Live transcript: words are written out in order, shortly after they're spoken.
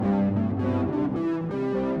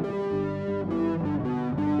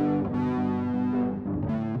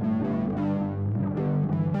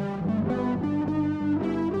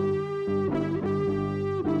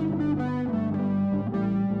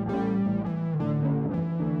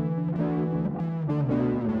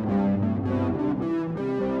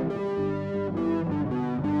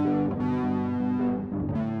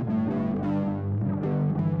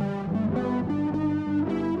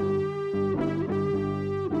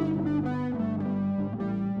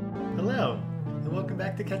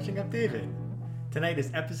to Catching Up David. Tonight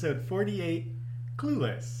is episode 48,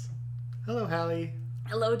 Clueless. Hello, Hallie.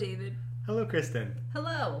 Hello, David. Hello, Kristen.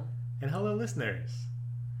 Hello. And hello, listeners.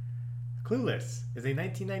 Clueless is a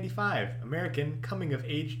 1995 American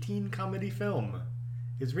coming-of-age teen comedy film.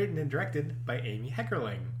 It is written and directed by Amy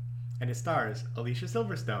Heckerling, and it stars Alicia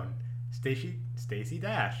Silverstone, Stacey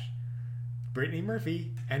Dash, Brittany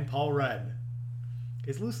Murphy, and Paul Rudd.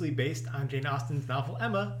 It's loosely based on Jane Austen's novel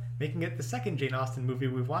Emma, making it the second Jane Austen movie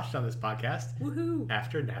we've watched on this podcast. Woohoo!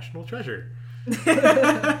 After National Treasure. The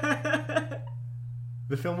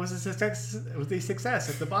film was a success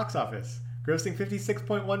at the box office, grossing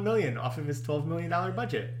 $56.1 million off of its $12 million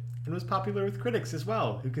budget, and was popular with critics as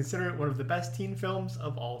well, who consider it one of the best teen films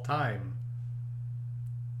of all time.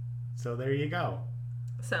 So there you go.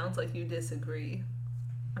 Sounds like you disagree.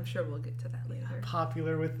 I'm sure we'll get to that later.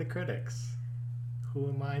 Popular with the critics. Who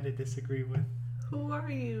am I to disagree with? Who are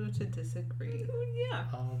you to disagree? Yeah.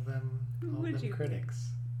 All of them Would you?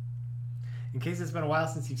 critics. In case it's been a while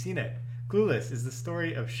since you've seen it, Clueless is the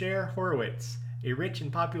story of Cher Horowitz, a rich and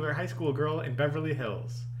popular high school girl in Beverly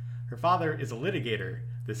Hills. Her father is a litigator,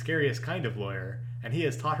 the scariest kind of lawyer, and he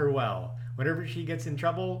has taught her well. Whenever she gets in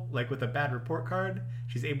trouble, like with a bad report card,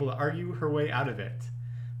 she's able to argue her way out of it.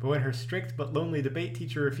 But when her strict but lonely debate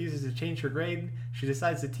teacher refuses to change her grade, she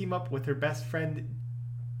decides to team up with her best friend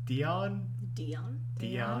Dion?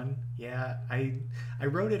 Dion? Yeah, I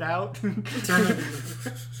wrote it out.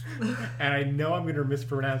 And I know I'm going to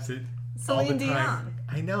mispronounce it all the Celine time. Dion.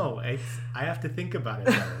 I know. I have to think about it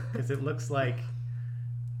better because it looks like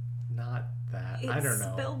not that. I don't know. It's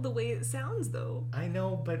spelled the way it sounds, though. I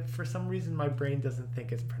know, but for some reason my brain doesn't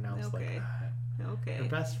think it's pronounced like Okay. that. Okay. Her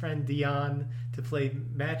best friend Dion to play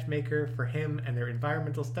matchmaker for him and their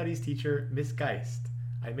environmental studies teacher, Miss Geist.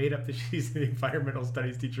 I made up that she's an environmental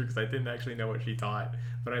studies teacher because I didn't actually know what she taught,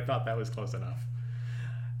 but I thought that was close enough.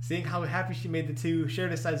 Seeing how happy she made the two, Cher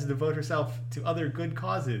decides to devote herself to other good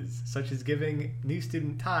causes, such as giving new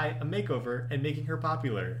student Ty a makeover and making her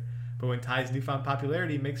popular. But when Ty's newfound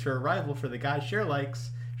popularity makes her a rival for the guy Cher likes,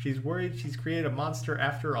 she's worried she's created a monster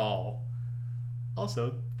after all.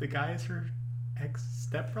 Also, the guy is her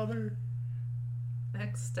ex-stepbrother?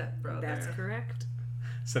 Ex-stepbrother. That's correct.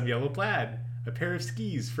 Some yellow plaid, a pair of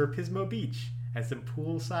skis for Pismo Beach, and some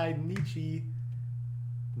poolside Nietzsche.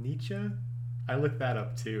 I looked that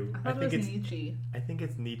up too. I thought it was Nietzsche. I think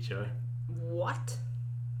it's Nietzsche. What?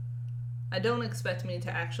 I don't expect me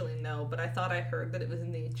to actually know, but I thought I heard that it was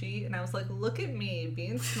Nietzsche, and I was like, look at me,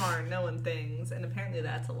 being smart, knowing things, and apparently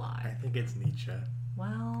that's a I lie. think it's Nietzsche.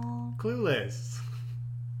 Well, Clueless.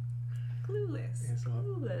 Clueless. Is what-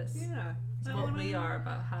 clueless. Yeah. That's what we are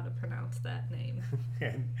about how to pronounce that name.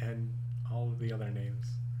 and all of the other names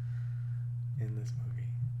in this movie.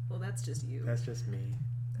 Well, that's just you. That's just me.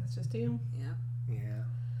 That's just you. Yeah. Yeah.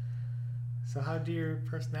 So how'd your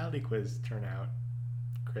personality quiz turn out,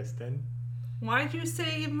 Kristen? Why'd you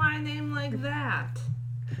say my name like that?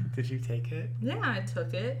 Did you take it? Yeah, I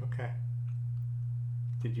took it. Okay.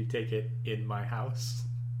 Did you take it in my house?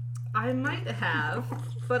 I might have,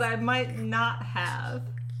 but I might not have.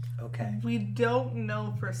 Okay. We don't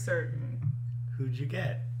know for certain. Who'd you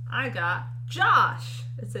get? I got Josh.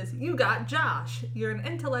 It says, you got Josh. You're an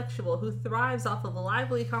intellectual who thrives off of a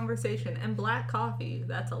lively conversation and black coffee.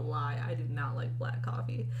 That's a lie. I do not like black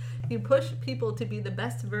coffee. You push people to be the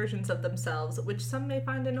best versions of themselves, which some may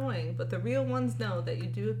find annoying, but the real ones know that you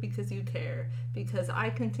do it because you care. Because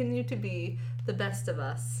I continue to be the best of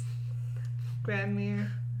us.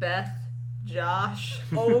 Granmere, Beth, Josh.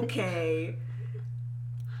 Okay.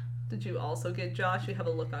 Did you also get Josh? You have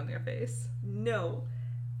a look on your face. No.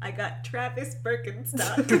 I got Travis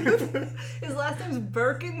Birkenstock. His last name's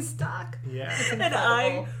Birkenstock? Yeah. And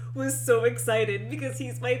I was so excited because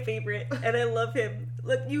he's my favorite and I love him.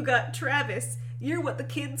 Look, you got Travis. You're what the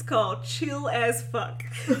kids call chill as fuck.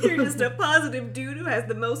 You're just a positive dude who has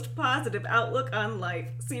the most positive outlook on life.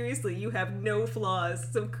 Seriously, you have no flaws.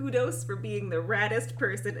 So kudos for being the raddest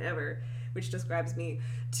person ever, which describes me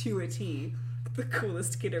to a T. The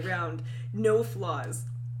coolest kid around. No flaws.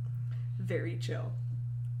 Very chill.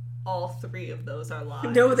 All three of those are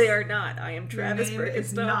lies. No, they are not. I am Travis name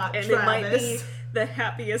is Birkenstock, not and it might be Travis. the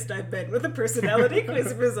happiest I've been with a personality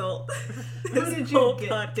quiz result. Who This did whole you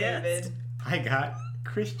get, David? I got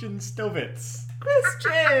Christian Stovitz.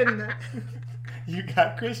 Christian! You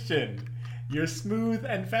got Christian. You're smooth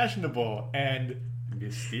and fashionable and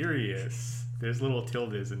mysterious. There's little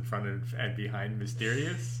tildes in front of and behind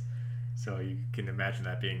mysterious. So you can imagine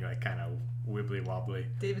that being like kind of wibbly wobbly.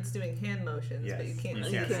 David's doing hand motions, Yes, but you can't you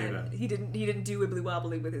see can't see them. them. He didn't do wibbly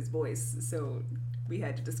wobbly with his voice, so we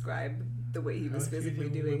had to describe the way he was How would you physically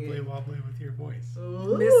do doing wibbly it. wobbly with your voice?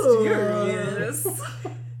 Mysterious.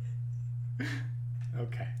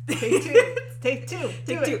 Okay. Take two. Take two.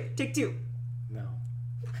 Take two. Take two. No.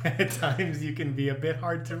 At times you can be a bit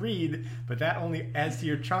hard to read, but that only adds to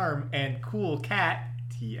your charm and cool cat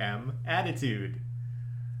TM attitude.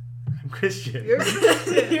 I'm Christian. You're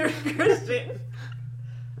Christian. You're a Christian.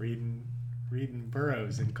 reading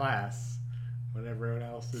Burroughs in class when everyone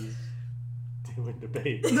else is doing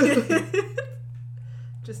debate.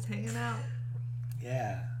 Just hanging out.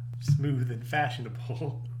 Yeah. Smooth and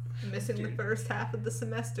fashionable. Missing the first half of the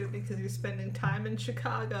semester because you're spending time in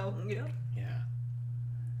Chicago. Yeah. Yeah.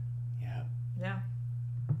 Yeah. Yeah.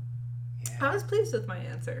 Yeah. I was pleased with my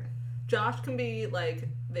answer. Josh can be like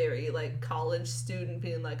very like college student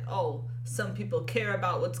being like, oh, some people care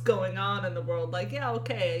about what's going on in the world. Like, yeah,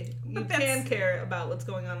 okay, you But can care about what's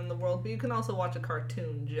going on in the world, but you can also watch a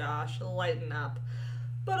cartoon, Josh. Lighten up.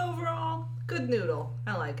 But overall, good noodle.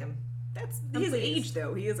 I like him. That's I'm his pleased. age,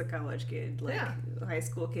 though. He is a college kid. Like, Yeah. high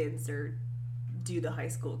school kids do the high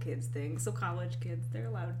school kids thing. So college kids, they're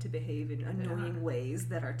allowed to behave in annoying ways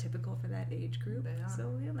that are typical for that age group. They are.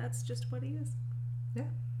 So, yeah, that's just what he is. Yeah.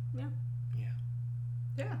 Yeah. Yeah.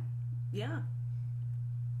 Yeah. Yeah.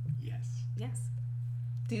 Yes. Yes.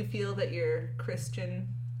 Do you feel that your Christian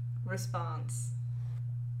response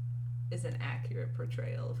is an accurate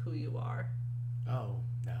portrayal of who you are? Oh,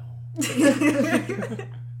 no.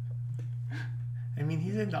 I mean,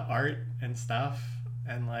 he's into art and stuff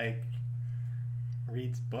and, like,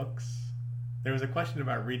 reads books. There was a question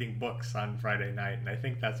about reading books on Friday night, and I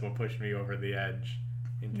think that's what pushed me over the edge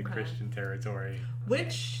into Okay. Christian territory.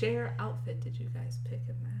 Which Cher outfit did you guys pick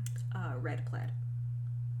in that? Red plaid.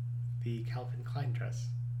 The Calvin Klein dress.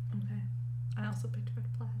 Okay. I also picked red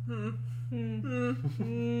plaid.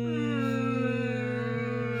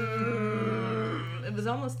 It was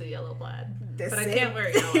almost the yellow plaid. But I can't wear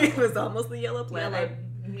yellow. It was almost the yellow plaid. Yellow,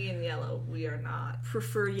 me and yellow, we are not. I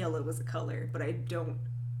prefer yellow as a color, but I don't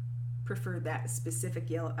prefer that specific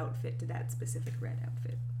yellow outfit to that specific red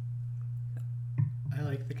outfit. I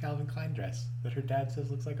like the Calvin Klein dress that her dad says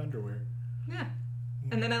looks like underwear. Yeah.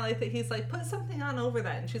 And then I like that he's like, put something on over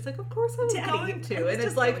that. And she's like, of course I was Daddy, going I to. was And it's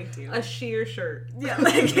just like going to. a sheer shirt. Yeah,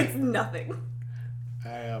 like it's nothing.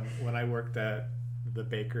 I when I worked at the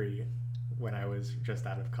bakery when I was just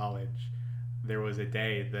out of college, there was a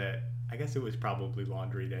day that I guess it was probably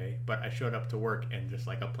laundry day, but I showed up to work in just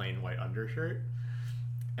like a plain white undershirt,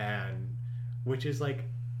 and which is like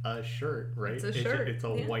a shirt, right? It's a shirt. It's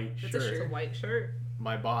a Yeah, white it's a shirt. It's a white shirt.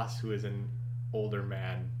 My boss, who is an older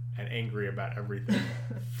man and angry about everything,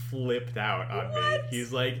 flipped out on me. What?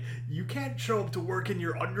 He's like, "You can't show up to work in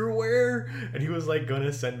your underwear," and he was like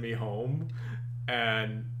gonna send me home,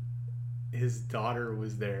 and his daughter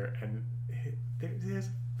was there, and there's a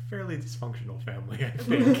fairly dysfunctional family, I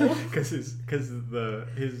think, because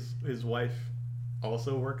his wife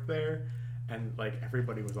also worked there, and like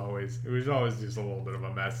everybody was always just a little bit of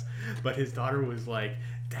a mess. But his daughter was like,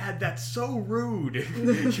 "Dad, that's so rude.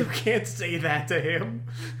 You can't say that to him,"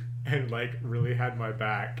 and like really had my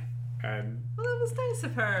back. And Well, that was nice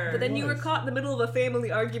of her. But then you were was. caught in the middle of a family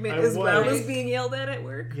argument I as well was. as being yelled at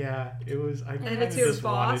work. yeah, it was. I and kinda it's your just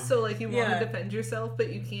boss, wanted- so like you want Yeah. to defend yourself,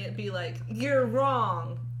 but you can't be like, you're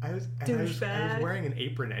wrong. I was Douchebag. wearing an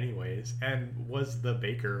apron anyways, and was the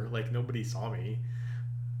baker. Like nobody saw me,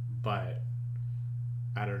 but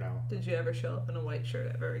I don't know. Did you ever show up in a white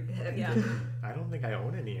shirt ever again? Yeah. I don't think I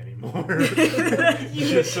own any anymore. You-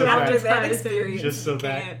 Just so after that- that experience, Just so you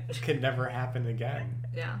that can't. can never happen again.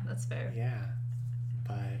 Yeah, that's fair. Yeah,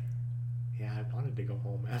 but yeah, I wanted to go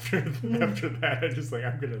home after that. I just like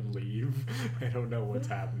I'm gonna leave. I don't know what's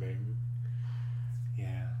happening.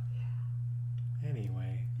 Yeah.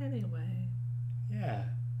 Anyway. Yeah.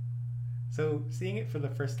 So seeing it for the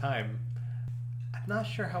first time, I'm not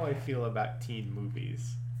sure how I feel about teen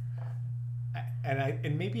movies.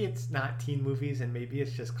 And maybe it's not teen movies, and maybe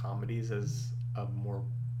it's just comedies as a more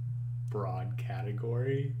broad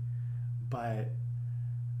category. But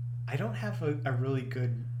I don't have a really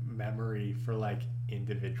good memory for like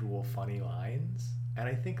individual funny lines. And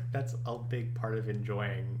I think that's a big part of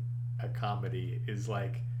enjoying a comedy is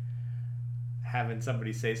like having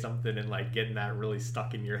somebody say something and like getting that really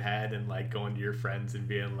stuck in your head and like going to your friends and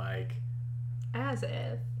being like, As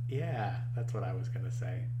if. yeah, that's what I was gonna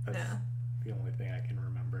say. That's Yeah. the only thing I can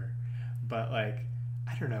remember. But like,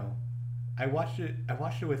 I don't know. I watched it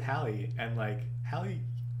with Hallie, and like Hallie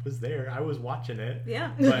was there. I was watching it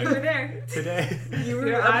Yeah, But- you were there. today.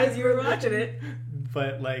 Your eyes you were were watching looking. it.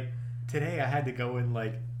 But like today, I had to go in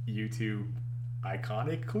like YouTube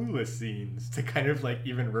iconic Clueless scenes to kind of like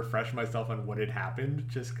even refresh myself on what had happened,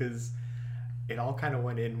 just because it all kind of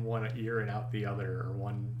went in one ear and out the other, or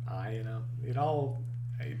one eye and out.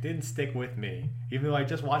 It didn't stick with me, even though I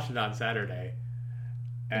just watched it on Saturday.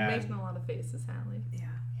 You're making a lot of faces, Hallie.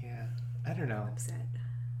 Yeah, I don't know. Upset.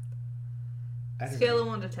 Scale of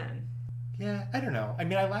 1 to 10. Yeah, I don't know. I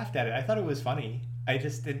mean, I laughed at it. I thought it was funny. I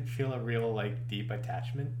just didn't feel a real, like, deep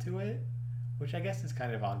attachment to it, which I guess is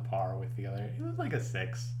kind of on par with the other. It was like a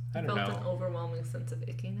 6. I don't Felt know. an overwhelming sense of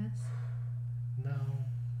ickiness. No.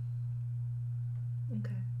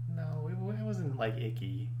 Okay. No, it wasn't, like,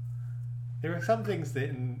 icky. There were some things that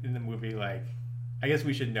in the movie, like, I guess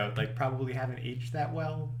we should note, like, probably haven't aged that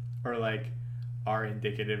well, or, like, are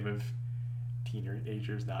indicative of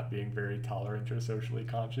teenagers not being very tolerant or socially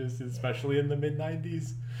conscious, especially in the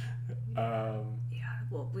mid-90s.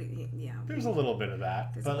 There's a little bit of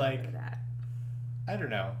that, but, like, I don't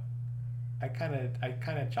know. I kind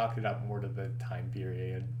of chalked it up more to the time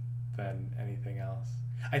period than anything else.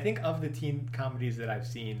 I think of the teen comedies that I've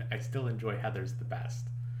seen, I still enjoy Heathers the best,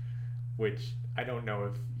 which I don't know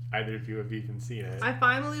if either of you have even seen it. I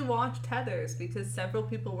finally watched Heathers because several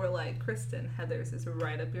people were like, Kristen, Heathers is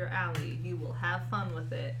right up your alley. You will have fun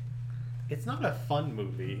with it. It's not a fun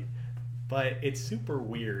movie, but it's super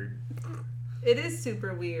weird. It is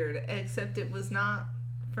super weird, except it was not,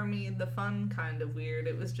 for me, the fun kind of weird.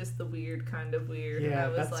 It was just the weird kind of weird. Yeah, and I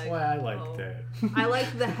was that's like, why I liked it. I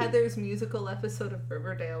liked the Heathers musical episode of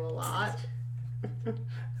Riverdale a lot.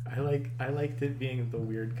 I liked it being the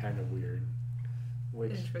weird kind of weird,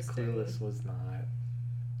 which Interesting. Clueless was not.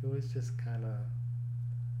 It was just kind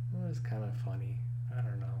of funny. I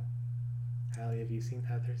don't know. Hallie, have you seen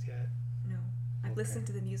Heathers yet? No. I've Okay. listened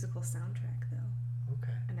to the musical soundtrack, though.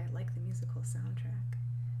 Okay. And I like the musical soundtrack.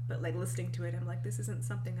 But, like, listening to it, I'm like, this isn't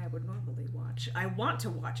something I would normally watch. I want to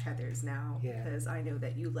watch Heathers now, Yeah. because I know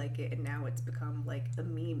that you like it, and now it's become, like, a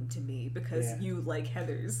meme to me, because Yeah. you like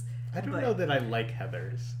Heathers. I don't But- know that I like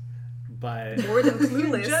Heathers, but More than You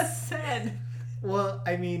Clueless. just said. well,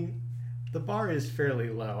 I mean, the bar is fairly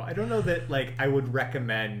low. I don't know that, like, I would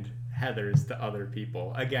recommend Heathers to other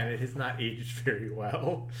people. Again, it has not aged very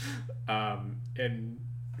well, in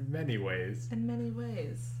many ways, In many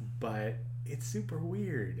ways. but it's super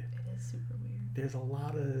weird. It is super weird. There's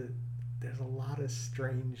a lot of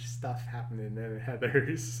strange stuff happening in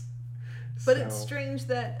Heathers. But it's strange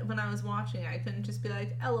that when I was watching, I couldn't just be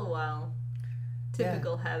like, LOL.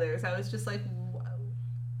 Typical Heathers. I was just like,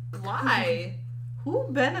 why? Who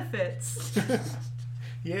benefits?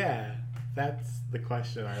 Yeah, that's the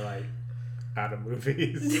question I like out of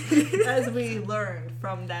movies. As we learned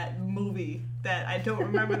from that movie that I don't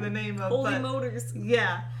remember the name of. Holy but Motors.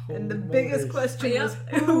 yeah. And the Holy biggest Motors. question Yep.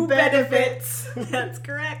 was, who benefits? That's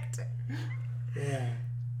correct. Yeah.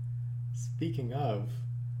 Speaking of,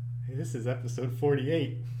 this is episode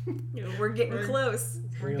 48. We're getting We're- close.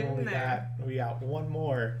 We're getting there. We got one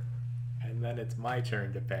more, and then it's my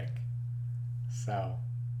turn to pick. So,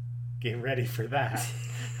 get ready for that.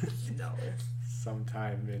 No.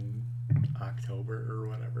 Sometime in October or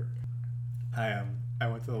whatever. I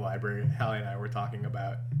went to the library. Hallie and I were talking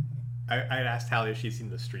about. I had asked Hallie if she's seen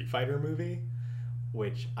the Street Fighter movie,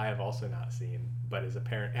 which I have also not seen, but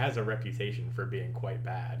has a reputation for being quite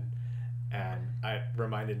bad. And it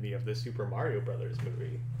reminded me of the Super Mario Brothers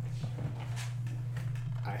movie.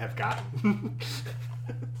 I have gotten.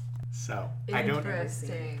 So I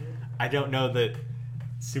Interesting. don't know that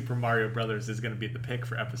Super Mario Brothers is going to be the pick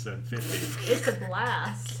for episode 50. It's a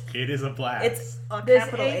blast. It is a blast. It's a This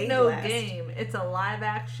capital ain't A no blast. game. It's a live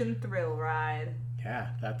action thrill ride. Yeah,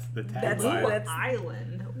 that's the That's- tagline. that's-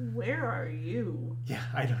 Island. Where are you? Yeah,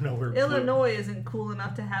 I don't know where. Illinois isn't cool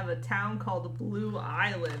enough to have a town called Blue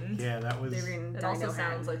Island. Yeah, that was. They're in It also Dino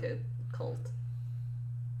sounds Hand. like a cult.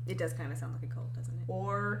 It does kind of sound like a cult, doesn't it?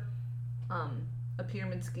 Or a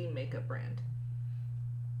pyramid scheme makeup brand.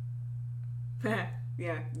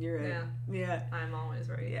 Yeah, you're right. Yeah. I'm always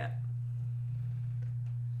right. Yeah.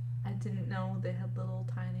 I didn't know they had little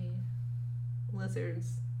tiny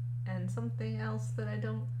lizards and something else that I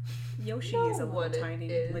don't. Yoshi know is a little what it tiny,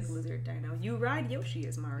 is. like lizard dino. You ride Yoshi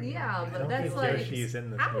as Mario. Yeah, I but don't that's think like. Yoshi's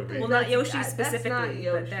in this I don't movie. think Well, not that's- Yoshi that's specifically, not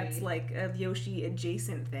Yoshi. but that's like a Yoshi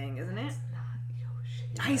adjacent thing, isn't it? That's not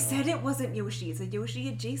Yoshi. I said it wasn't Yoshi. It's a Yoshi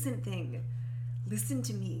adjacent thing. Listen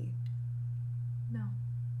to me. No.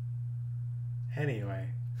 Anyway.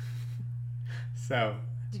 So,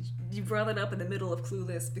 You brought it up in the middle of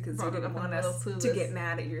Clueless because Brought you it didn't up in want the middle us of to Clueless. get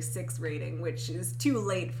mad at your 6 rating, which is too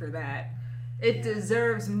late for that. It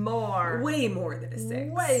deserves more. Way more than a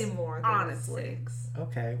 6. Way more than Honestly. a 6.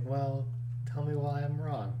 okay, well, tell me why I'm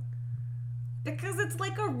wrong. Because it's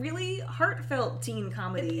like a really heartfelt teen It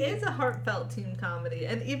comedy. is a heartfelt teen comedy.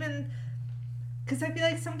 And even. Because I feel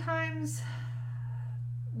like sometimes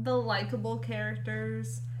the likable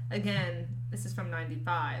characters. Again, this is from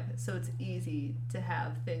 95, so it's easy to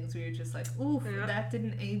have things where you're just like, oof, Yeah. that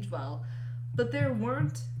didn't age well. But there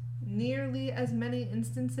weren't nearly as many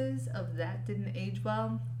instances of that didn't age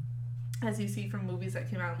well as you see from movies that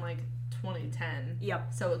came out in like 2010.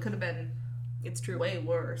 Yep, So it could have been it's true. way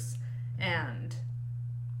worse. And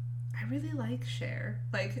I really like Cher.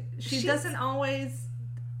 Like, she She's- doesn't always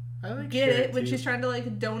I like get Cher, it when too. she's trying to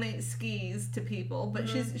like donate skis to people, but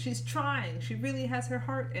she's trying. She really has her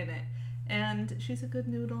heart in it, and she's a good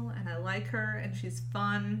noodle, and I like her, and she's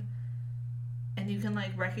fun, and you can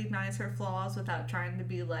like recognize her flaws without trying to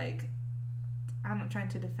be like, I'm not trying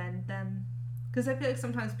to defend them, because I feel like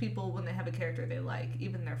sometimes people, when they have a character they like,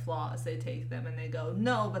 even their flaws, they take them and they go,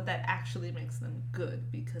 no, but that actually makes them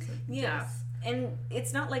good because of Yeah. this. And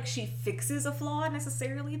it's not like she fixes a flaw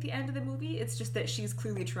necessarily at the end of the movie. It's just that she's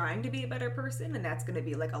clearly trying to be a better person, and that's going to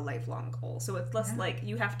be like a lifelong goal. So it's less Yeah. like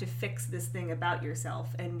you have to fix this thing about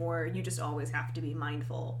yourself, and more you just always have to be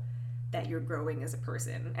mindful that you're growing as a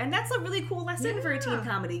person. And that's a really cool lesson for a teen Yeah.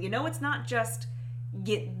 comedy. You know, it's not just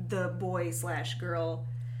get the boy/girl.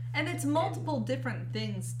 And it's multiple different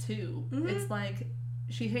things too. Mhm. It's like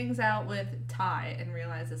she hangs out with Ty and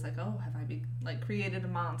realizes like, oh, have I created a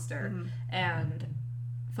monster? Mhm. And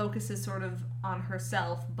focuses sort of on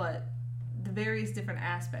herself, but the various different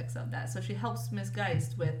aspects of that. So she helps Miss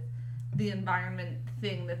Geist with the environment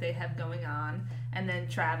thing that they have going on, and then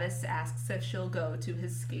Travis asks if she'll go to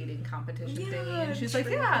his skating competition Yeah, thingy, and she's like,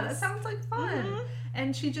 yeah, that Travis. sounds like fun. Mhm.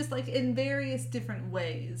 And she just like in various different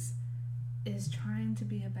ways is trying to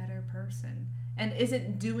be a better person and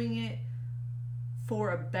isn't doing it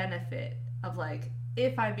for a benefit of like,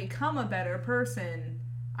 if I become a better person,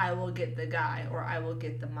 I will get the guy or I will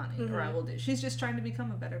get the money or I will do. She's just trying to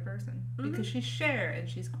become a better person because she's Cher and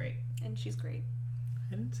she's great. And she's great.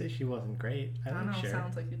 I didn't say she wasn't great. I I don't like know, Cher.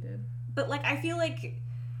 sounds like you did. But like I feel like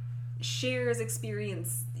Cher's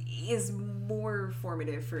experience is more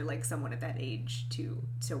formative for like someone at that age to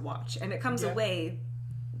watch, and it comes Yeah. away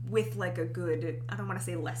with like a good, I don't want to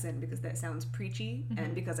say lesson because that sounds preachy,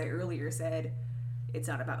 and because I earlier said it's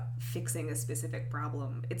not about fixing a specific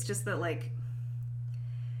problem, it's just that like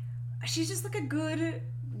she's just like a good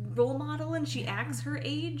role model, and she acts her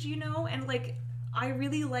age, you know. And like I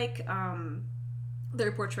really like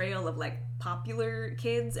their portrayal of like popular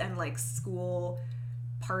kids and like school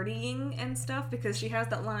partying and stuff, because she has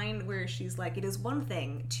that line where she's like, it is one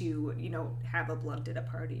thing to, you know, have a blunt at a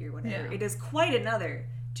party or whatever. Yeah. It is quite another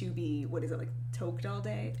to be, what is it, like toked all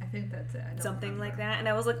day? I think that's it. I don't Something remember. like that. And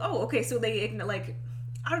I was like, oh, okay, so they like,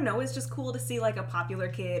 I don't know, it's just cool to see like a popular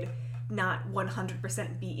kid not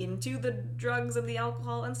 100% be into the drugs and the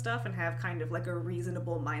alcohol and stuff, and have kind of like a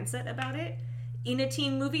reasonable mindset about it in a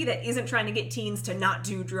teen movie that isn't trying to get teens to not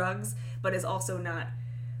do drugs, but is also not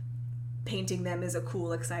painting them as a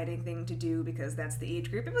cool, exciting thing to do because that's the age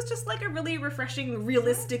group. It was just like a really refreshing,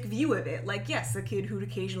 realistic view of it. Like, yes, a kid who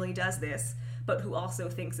occasionally does this, but who also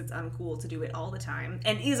thinks it's uncool to do it all the time,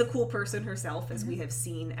 and is a cool person herself, as we have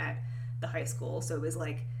seen at the high school. So it was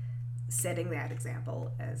like setting that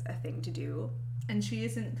example as a thing to do. And she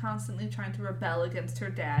isn't constantly trying to rebel against her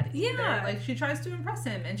dad either. Yeah. Like, she tries to impress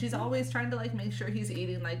him, and she's always trying to, like, make sure he's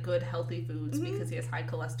eating, like, good, healthy foods because he has high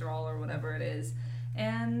cholesterol or whatever it is.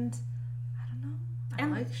 And, I don't know. I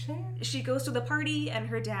And- like Cher. She goes to the party, and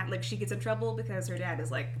her dad, like, she gets in trouble because her dad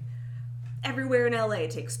is like, everywhere in LA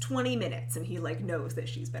takes 20 minutes, and he like knows that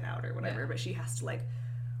she's been out or whatever, Yeah. but she has to like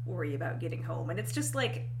worry about getting home. And it's just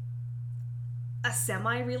like a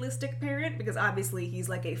semi-realistic parent, because obviously he's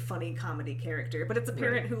like a funny comedy character, but it's a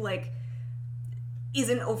parent who like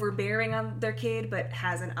isn't overbearing on their kid but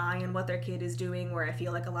has an eye on what their kid is doing, where I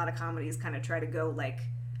feel like a lot of comedies kind of try to go like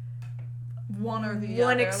One or the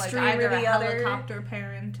One other. extreme like, or either the a other. helicopter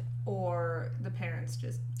parent or the parents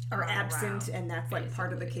just are run absent, around, and that's like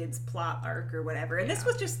part of the basically. kid's plot arc or whatever. And this Yeah.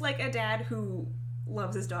 was just like a dad who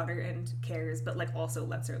loves his daughter and cares, but like also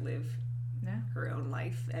lets her live Yeah. her own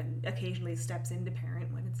life and occasionally steps in to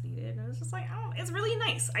parent when it's needed. And it's just like, oh, it's really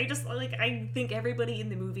nice. I think everybody in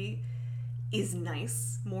the movie is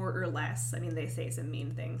nice, more or less. I mean, they say some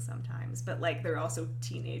mean things sometimes, but like they're also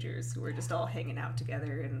teenagers who are just all hanging out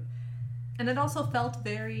together. And it also felt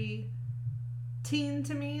very teen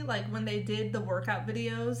to me, like when they did the workout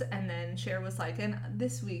videos, and then Cher was like, and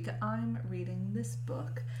this week I'm reading this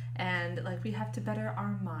book, and like we have to better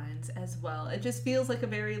our minds as well. It just feels like a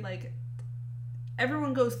very like,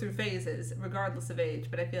 everyone goes through phases regardless of age,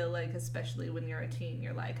 but I feel like especially when you're a teen,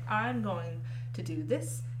 you're like, I'm going to do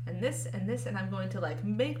this and this and this, and I'm going to like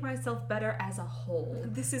make myself better as a whole.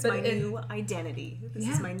 This is But my it- new identity. This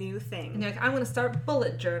Yeah. is my new thing. And you're like, I'm going to start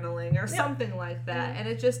bullet journaling or Yeah. something like that. And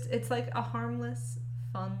it's like a harmless,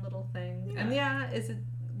 fun little thing. And is it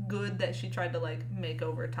good that she tried to like make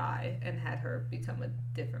over Ty and had her become a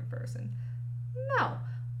different person? No.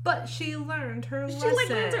 But she learned her lesson. She like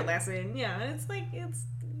learns her lesson. Yeah, it's like it's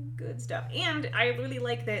good stuff. And I really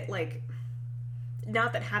like that like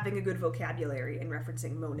not that having a good vocabulary and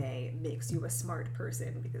referencing Monet makes you a smart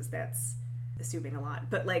person, because that's assuming a lot.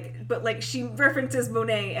 But like she references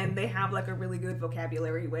Monet and they have like a really good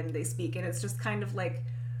vocabulary when they speak, and it's just kind of like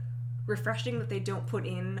refreshing that they don't put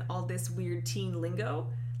in all this weird teen lingo.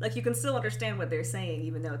 Like you can still understand what they're saying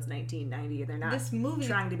even though it's 1990 and they're not This movie,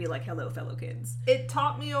 trying to be like, hello fellow kids. it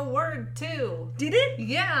taught me a word too. Did it?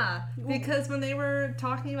 Yeah, because when they were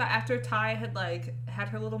talking about after Ty had like had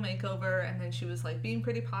her little makeover and then she was like being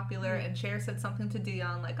pretty popular, and Cher said something to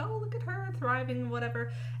Dion like, "Oh, look at her thriving,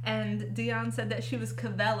 whatever," and Dion said that she was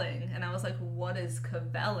cavelling, and I was like, "What is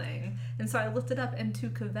cavelling?" And so I looked it up, and to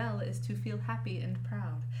cavell is to feel happy and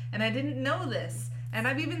proud, and I didn't know this, and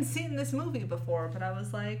I've even seen this movie before, but I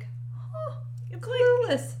was like, "Oh, It's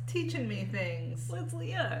clueless, teaching me things." They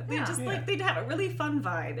Yeah. just like they'd have a really fun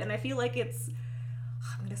vibe, and I feel like it's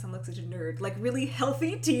I'm gonna sound like such a nerd, like really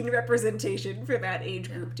healthy teen representation for that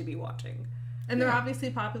age group to be watching. And they're obviously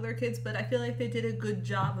popular kids, but I feel like they did a good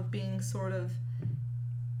job of being sort of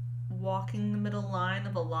walking the middle line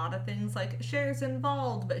of a lot of things. Like, Cher's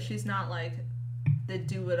involved, but she's not like the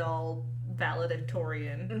do-it-all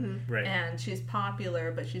valedictorian. Right. And she's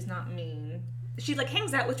popular, but she's not mean. She like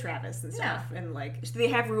hangs out with Travis and stuff, and like they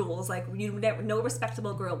have rules, like no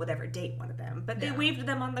respectable girl would ever date one of them, but they Yeah. waved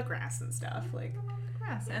them on the grass and stuff. Like On the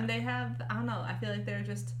grass. And they have, I don't know, I feel like they're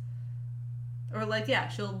just, or like, yeah,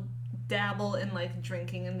 she'll dabble in like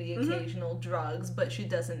drinking and the occasional drugs, but she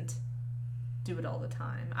doesn't do it all the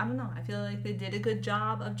time. I don't know. I feel like they did a good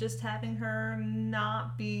job of just having her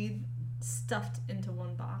not be stuffed into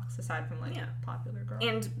one box, aside from like popular girl.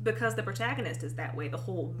 and because the protagonist is that way, the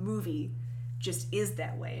whole movie just is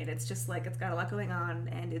that way, and it's just like it's got a lot going on,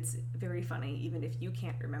 and it's very funny even if you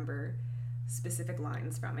can't remember specific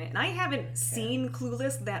lines from it. And I haven't seen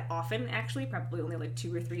Clueless that often, actually, probably only like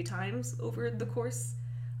 2 or 3 times over the course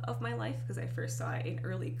of my life, because I first saw it in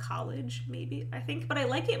early college, maybe, I think, but I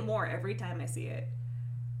like it more every time I see it.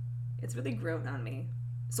 It's really grown on me.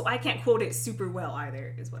 So I can't quote it super well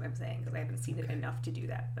either, is what I'm saying, because I haven't seen it enough to do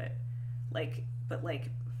that, but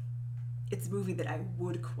it's a movie that I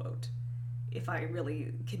would quote if I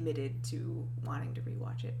really committed to wanting to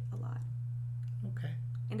rewatch it a lot. Okay.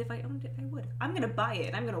 And if I owned it, I would. I'm going to buy it,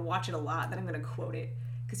 and I'm going to watch it a lot, then I'm going to quote it,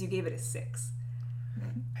 because you gave it a 6.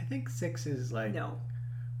 I think 6 is like... No.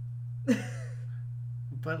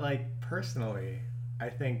 But like, personally, I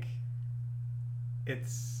think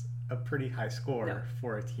it's a pretty high score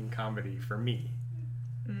for a teen comedy for me.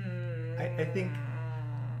 I think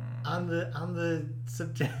on the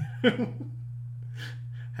subject...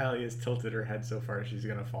 Hallie has tilted her head so far she's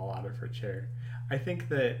gonna fall out of her chair. I think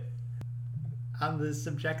that on the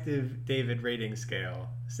subjective David rating scale,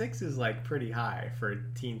 6 is like pretty high for a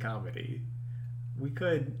teen comedy.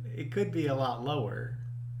 It could be a lot lower.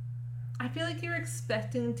 I feel like you're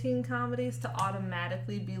expecting teen comedies to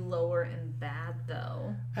automatically be lower and bad,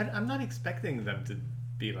 though. I'm not expecting them to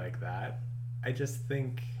be like that. I just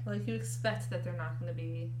think... Like, you expect that they're not going to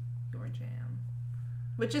be your jam.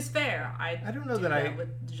 Which is fair. I don't know do that I... with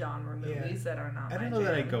genre movies that are not I my don't know jam.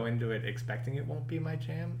 that I go into it expecting it won't be my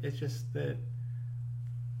jam. It's just that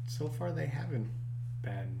so far they haven't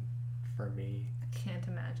been for me. I can't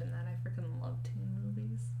imagine that. I freaking love teen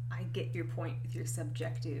movies. I get your point with your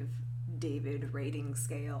subjective David rating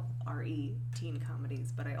scale, RE teen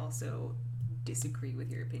comedies, but I also disagree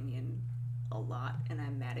with your opinion a lot, and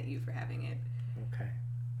I'm mad at you for having it. Okay.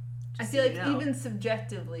 I feel like even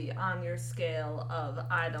subjectively on your scale of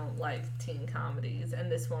I don't like teen comedies,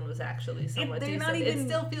 and this one was actually somewhat they're decent, not even- it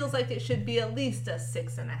still feels like it should be at least a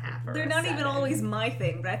 6.5 or They're a not even 7. always my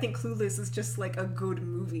thing, but I think Clueless is just like a good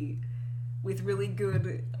movie with really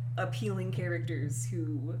good, appealing characters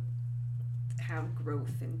who have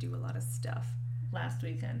growth and do a lot of stuff. Last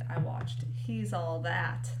weekend I watched He's All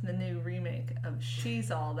That, the new remake of She's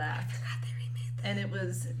All That. I forgot they remade that. And it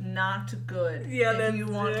was not good. Yeah, if you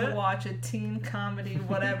that's want it. to watch a teen comedy,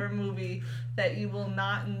 whatever movie that you will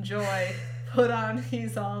not enjoy, put on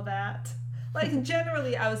He's All That. Like,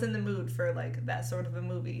 generally, I was in the mood for, like, that sort of a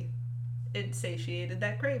movie. It satiated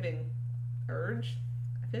that craving. Urge?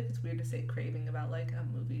 I feel like it's weird to say craving about, like, a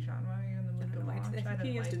movie genre you're in the mood to watch. I I think didn't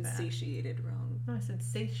you used like that. insatiated wrong. No, I said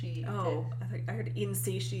satiated. Oh, I heard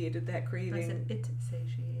insatiated that I craving. said it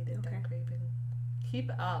satiated. keep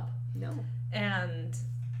up. No. And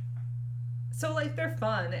so, like, they're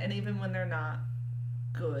fun, and even when they're not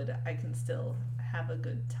good, I can still have a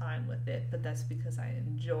good time with it, but that's because I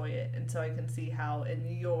enjoy it. And so I can see how, in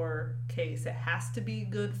your case, it has to be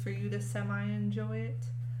good for you to semi-enjoy it.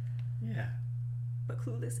 Yeah. But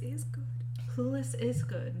Clueless is good. Clueless is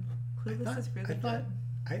good. Clueless is really good.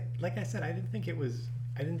 Like I said, I didn't think it was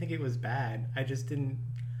bad. I just didn't.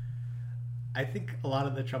 I think a lot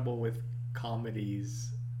of the trouble with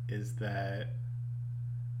comedies is that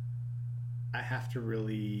I have to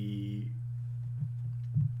really,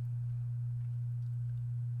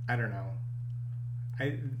 I don't know.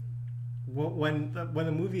 When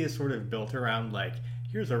the movie is sort of built around, like,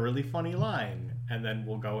 here's a really funny line, and then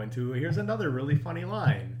we'll go into here's another really funny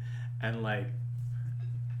line, and, like,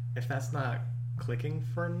 if that's not clicking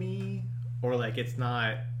for me, or, like, it's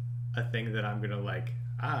not a thing that I'm gonna, like,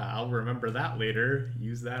 I'll remember that later,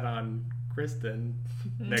 use that on Kristen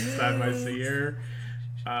next time I see her.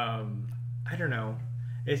 I don't know.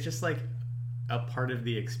 It's just, like, a part of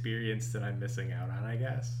the experience that I'm missing out on, I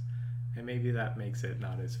guess. And maybe that makes it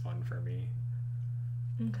not as fun for me.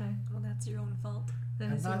 Okay. Well, that's your own fault.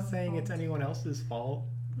 I'm not saying it's anyone else's fault.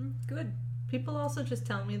 Good. People also just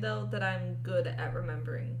tell me, though, that I'm good at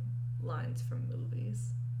remembering lines from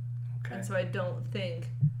movies. Okay. And so I don't think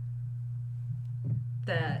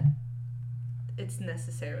that it's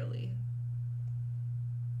necessarily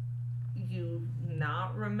you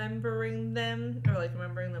not remembering them, or, like,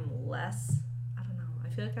 remembering them less. I don't know. I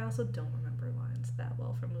feel like I also don't remember lines that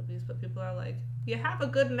well from movies, but people are like, you have a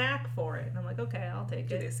good knack for it. And I'm like, okay, I'll take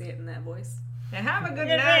Do it. they say it in that voice? I have a good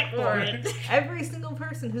knack for it. Every single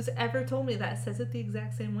person who's ever told me that says it the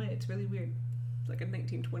exact same way. It's really weird. It's like a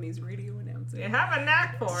 1920s radio announcer. You have a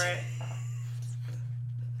knack for it.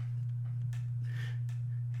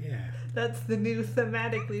 Yeah. That's the new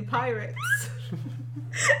thematically pirates.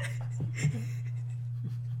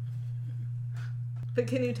 But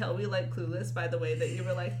can you tell we like Clueless by the way that you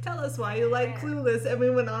were like, tell us why you like Clueless, and we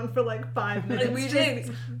went on for like 5 minutes. We just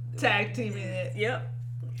did. tag teaming it. Yep.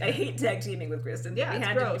 I hate tag teaming with Kristen. Yeah, but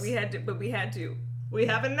it's gross. we had to. We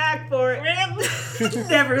have a knack for it.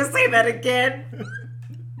 Never say that again.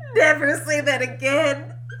 Never say that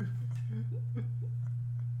again.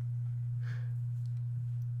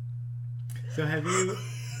 So have you...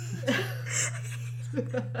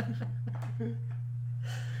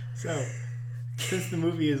 So, since the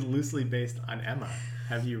movie is loosely based on Emma,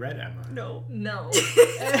 have you read Emma? No. No.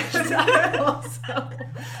 And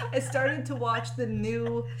I started to watch the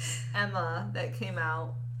new Emma that came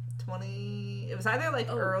out it was either like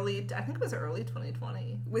early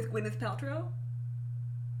 2020. With Gwyneth Paltrow?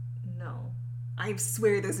 No. I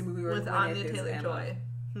swear there's a movie where With Gwyneth Anya is Taylor-Joy.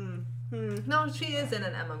 Emma. No, she is in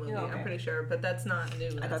an Emma movie, Oh, okay. I'm pretty sure, but that's not new.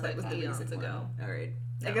 I That's thought that like was the eons recent ago. one. All right.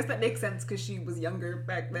 No. I guess that makes sense because she was younger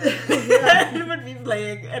back then. And would be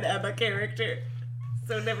playing an Emma character.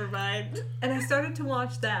 So never mind. And I started to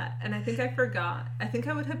watch that, and I think I forgot. I think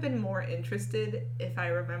I would have been more interested if I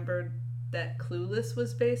remembered that Clueless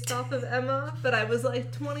was based off of Emma, but I was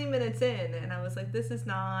like 20 minutes in, and I was like, this is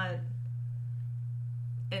not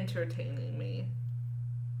entertaining me.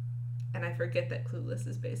 And I forget that Clueless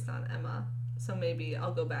is based on Emma. So maybe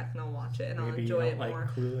I'll go back and I'll watch it and I'll Maybe enjoy you it don't more.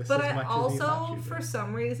 like Clueless But as I much as you thought also, you for did.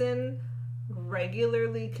 some reason,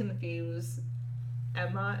 regularly confuse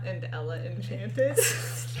Emma and Ella Enchanted.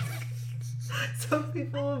 So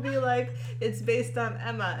people will be like, it's based on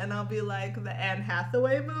Emma, and I'll be like, the Anne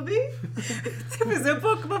Hathaway movie? There was a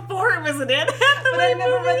book before it was an Anne Hathaway But I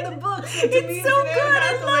never movie. read the book. So to me, It's so an Anne good.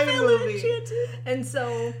 I love Hathaway Ella movie. Enchanted. And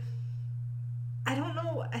so, I don't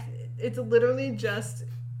know. It's literally just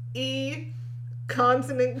E,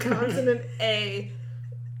 consonant, A,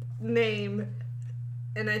 name.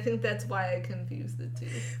 And I think that's why I confused the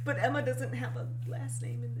two. But Emma doesn't have a last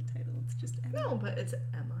name in the title. It's just Emma. No, but it's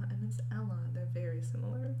Emma and it's Ella. They're very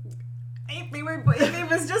similar. If it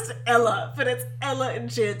was just Ella, but it's Ella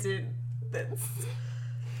Enchanted. That's...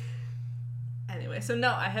 Anyway, so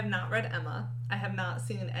no, I have not read Emma. I have not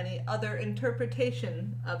seen any other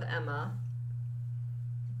interpretation of Emma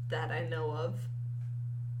that I know of.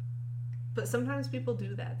 But sometimes people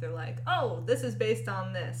do that. They're like, oh, this is based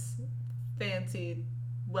on this fancy,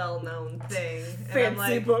 well-known thing. And I'm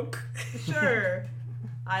Fancy like, book. sure,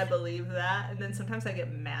 I believe that. And then sometimes I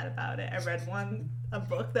get mad about it. I read a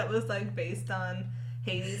book that was like based on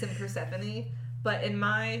Hades and Persephone. But in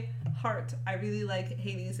my heart, I really like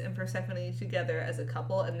Hades and Persephone together as a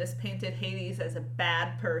couple. And this painted Hades as a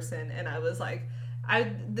bad person. And I was like,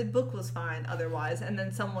 the book was fine otherwise. And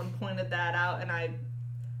then someone pointed that out and I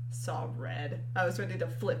saw red. I was ready to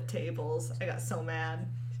flip tables. I got so mad.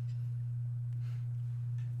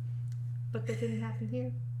 But that didn't happen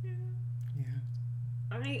here.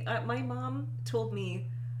 Yeah. My mom told me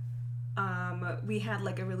we had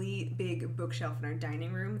like a really big bookshelf in our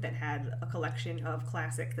dining room that had a collection of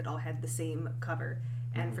classics that all had the same cover.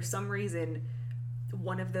 And for some reason,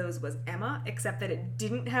 one of those was Emma, except that it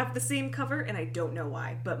didn't have the same cover, and I don't know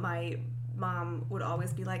why. But my mom would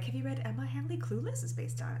always be like, have you read Emma Henley? Clueless is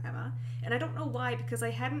based on Emma. And I don't know why, because I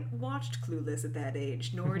hadn't watched Clueless at that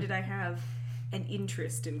age, nor did I have an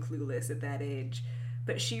interest in Clueless at that age.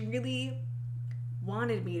 But she really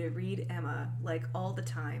wanted me to read Emma, like, all the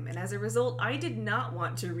time. And as a result, I did not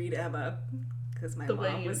want to read Emma, because my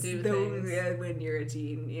mom was when you're a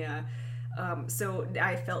teen, yeah. So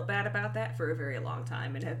I felt bad about that for a very long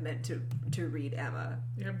time and have meant to read Emma.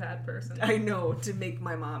 You're a bad person. I know, to make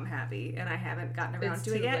my mom happy, and I haven't gotten around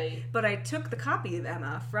to it yet. Late. But I took the copy of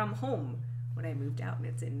Emma from home when I moved out, and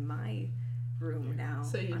it's in my room now.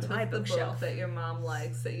 So you on took my the bookshelf book that your mom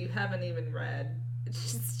likes that you haven't even read.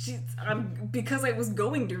 because I was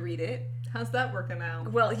going to read it. How's that working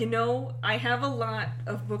out? Well, you know, I have a lot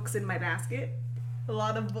of books in my basket. A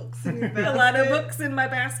lot of books in your basket. A lot of books in my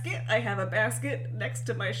basket. I have a basket next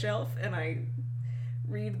to my shelf, and I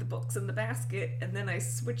read the books in the basket, and then I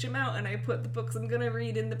switch them out, and I put the books I'm gonna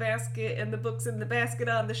read in the basket and the books in the basket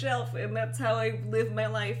on the shelf, and that's how I live my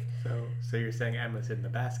life. So you're saying Emma's in the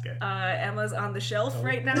basket? Emma's on the shelf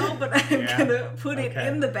right now, but I'm gonna put it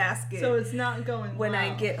in the basket. So it's not going when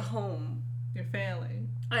well. I get home. You're failing.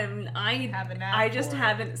 I just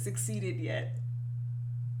haven't succeeded yet.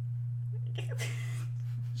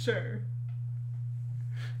 Sure.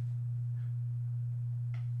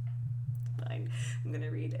 Fine. I'm gonna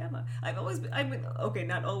read Emma. Okay,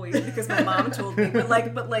 not always, because my mom told me, but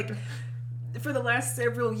like for the last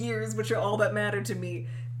several years, which are all that matter to me,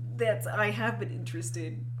 I have been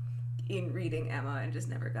interested in reading Emma and just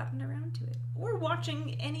never gotten around to it. Or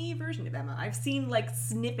watching any version of Emma. I've seen like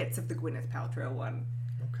snippets of the Gwyneth Paltrow one.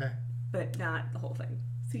 Okay. But not the whole thing.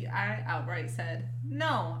 See, I outright said,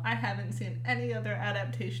 no, I haven't seen any other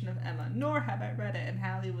adaptation of Emma, nor have I read it. And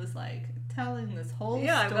Hallie was like, telling this whole story.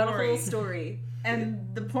 Yeah, I've got a whole story.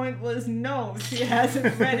 And the point was, no, she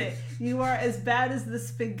hasn't read it. You are as bad as the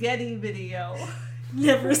spaghetti video.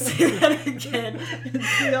 Never say that again.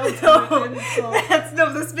 It's the ultimate insult.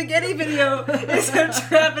 The spaghetti video is a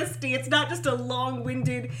travesty. It's not just a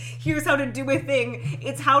long-winded, here's how to do a thing.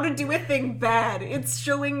 It's how to do a thing bad. It's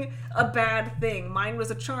showing a bad thing. Mine was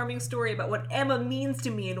a charming story about what Emma means to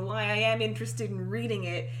me and why I am interested in reading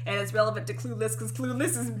it, and it's relevant to Clueless because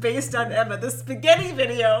Clueless is based on Emma. The spaghetti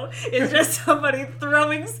video is just somebody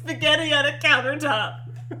throwing spaghetti on a countertop.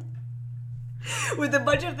 With a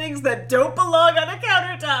bunch of things that don't belong on a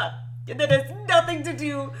countertop. And that has nothing to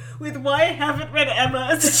do with why I haven't read Emma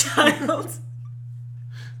as a child.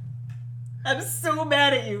 I'm so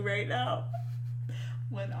mad at you right now.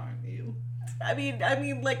 When aren't you? I mean,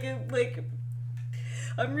 like,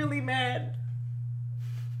 I'm really mad.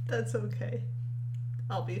 That's okay.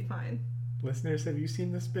 I'll be fine. Listeners, have you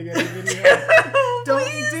seen the spaghetti video? Don't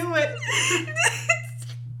do it.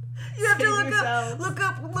 You have to Save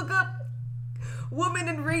look up. Woman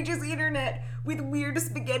enrages internet with weird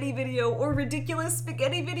spaghetti video or ridiculous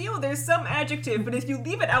spaghetti video. There's some adjective, but if you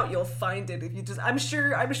leave it out, you'll find it. If you just, I'm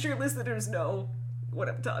sure listeners know what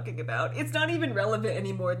I'm talking about. It's not even relevant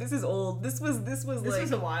anymore. This is old. This was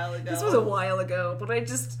a while ago. This was a while ago, but I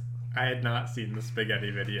had not seen the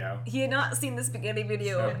spaghetti video. He had not seen the spaghetti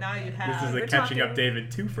video. So, and now you have. This is a Catching Up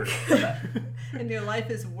David twofer. And your life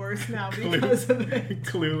is worse now because of it.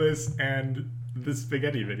 Clueless and the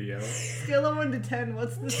spaghetti video. Scale of 1 to 10,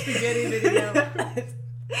 what's the spaghetti video?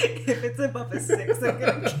 If it's above a 6, I'm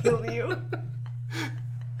gonna kill you.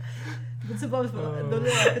 If it's above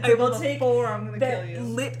I will take 4, I'm gonna that kill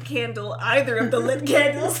you. lit candle, either of the lit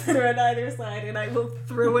candles that are on either side, and I will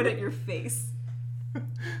throw it at your face.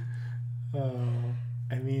 Oh,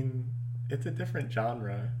 I mean, it's a different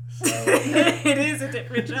genre, so... It is a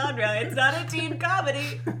different genre. It's not a teen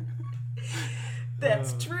comedy.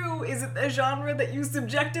 That's true. Is it a genre that you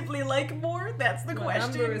subjectively like more? That's the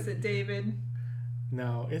question. What number is it, David?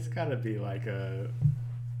 No, it's gotta be like a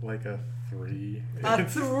 3. A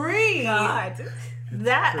 3? God.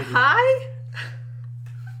 That pretty... high?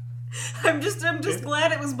 I'm just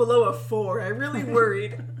glad it was below a 4. I really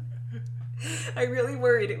worried.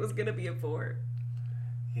 It was gonna be a 4.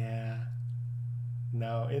 Yeah.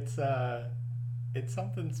 No, it's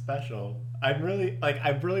something special. I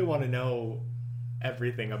really want to know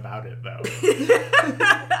everything about it, though.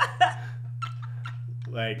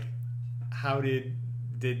 Like, how did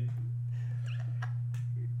it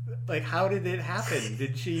happen?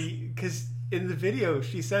 Did she, because in the video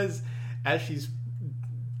she says, as she's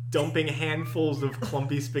dumping handfuls of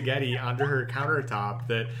clumpy spaghetti onto her countertop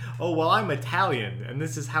that, oh, well, I'm Italian, and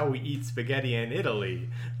this is how we eat spaghetti in Italy.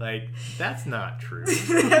 Like, that's not true.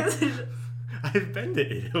 I've been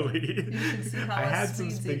to Italy. You should see how I us had some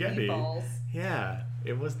Swedes eat spaghetti. meatballs. Yeah,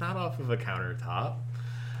 it was not off of a countertop.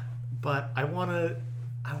 But I wanna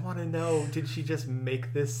know, did she just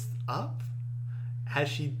make this up? Has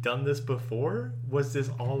she done this before? Was this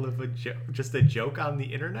all of just a joke on the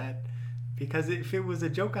internet? Because if it was a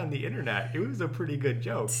joke on the internet, it was a pretty good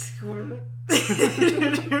joke.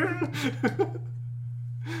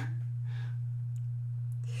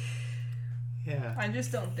 Yeah. I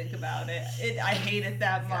just don't think about it. I hate it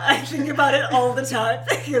that I much. think about it all the time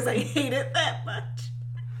because I hate it that much.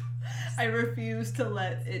 I refuse to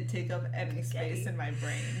let it take up any space in my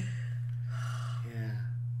brain. Yeah.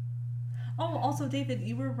 Oh, also, David,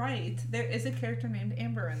 you were right. There is a character named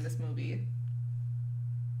Amber in this movie.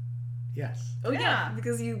 Yes. Oh yeah, Yeah.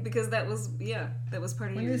 because that was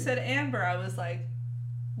part of When your... you said Amber, I was like,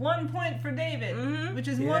 1 point for David, Mhm. which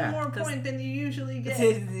is Yeah. one more point than you usually get.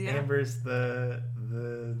 yeah. Amber's the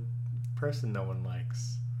person no one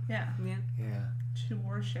likes. Yeah. Yeah. Yeah. She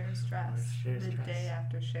wore Cher's dress Cher's the dress. day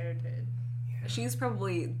after Cher did. She's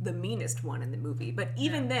probably the meanest one in the movie, but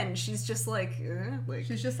even then, she's just like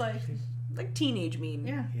She's just like, teenage mean.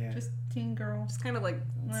 yeah, Yeah. just teen girl. Just kind of like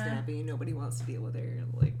snappy. Nobody wants to deal with her.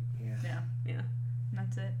 Like, Yeah. Yeah, yeah.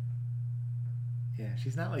 that's it. Yeah.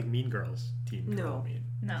 She's not like Mean Girls teen No. girl mean.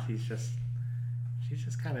 No. She's just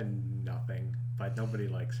kind of nothing, but nobody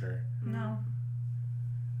likes her. No.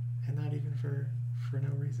 And not even for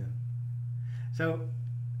no reason. So,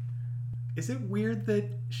 is it weird that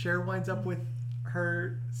Cher winds up with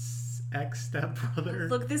her ex-stepbrother?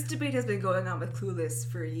 Look, this debate has been going on with Clueless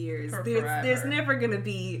for years. For There's forever. never gonna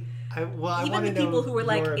be I even want the to know people who were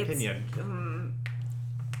like, your it's opinion.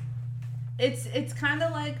 It's kind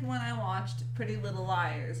of like when I watched Pretty Little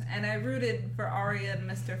Liars, and I rooted for Aria and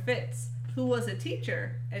Mr. Fitz, who was a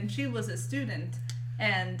teacher, and she was a student.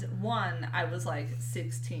 And I was like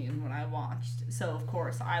 16 when I watched. So, of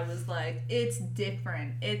course, I was like, it's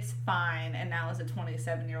different. It's fine. And now as a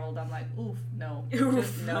 27-year-old, I'm like, oof, no.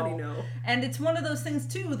 Just no. Funny, no. And it's one of those things,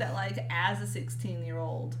 too, that, like, as a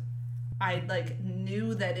 16-year-old, I, like,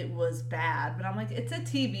 knew that it was bad. But I'm like, it's a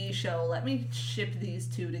TV show. Let me ship these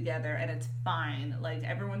two together, and it's fine. Like,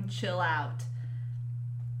 everyone chill out.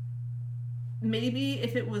 Maybe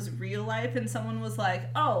if it was real life and someone was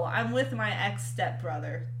like, oh, I'm with my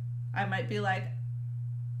ex-stepbrother, I might be like,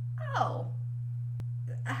 oh,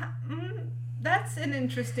 that's an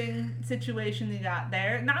interesting situation you got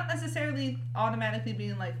there. Not necessarily automatically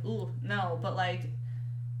being like, ooh, no, but like,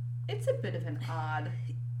 it's a bit of an odd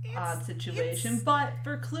situation. But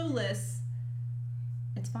for Clueless,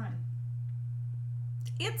 it's fine.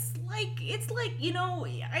 It's like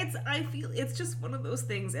I feel it's just one of those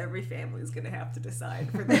things every family is gonna have to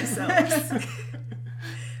decide for themselves.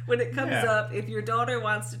 When it comes up, if your daughter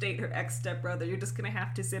wants to date her ex-stepbrother, you're just gonna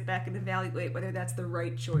have to sit back and evaluate whether that's the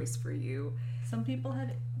right choice for you. Some people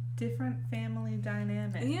have different family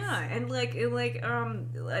dynamics. Yeah, and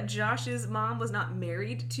Josh's mom was not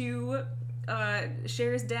married to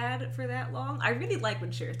Cher's dad for that long. I really like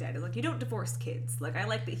when Cher's dad is like, you don't divorce kids. Like, I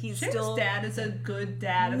like that he's Cher's still... dad is a good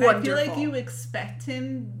dad. And I feel like Wonderful. you expect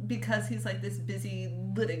him, because he's like this busy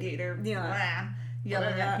litigator,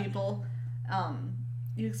 yelling at people.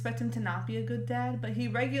 You expect him to not be a good dad, but he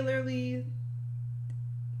regularly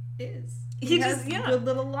is. He has good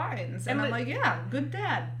little lines. And I'm like, good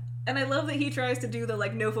dad. And I love that he tries to do the,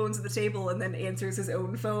 like, no phones at the table and then answers his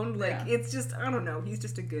own phone. Like, it's just, I don't know, he's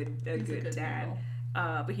just a good dad.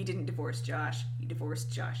 But he didn't divorce Josh. He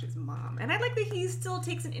divorced Josh's mom. And I like that he still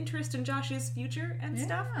takes an interest in Josh's future and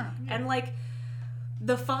stuff. Yeah. And, like,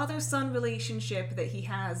 the father-son relationship that he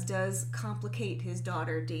has does complicate his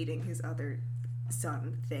daughter dating his other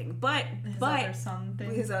son thing. But other son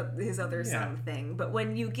thing. His other son thing. But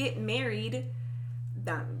when you get married,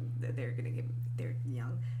 they're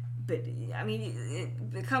young. But, I mean,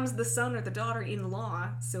 it becomes the son or the daughter-in-law,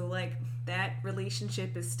 so, like, that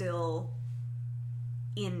relationship is still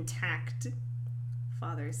intact,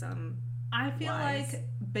 father-son. I feel wise, like,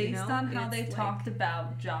 based on how they it's talked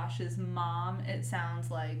about Josh's mom, it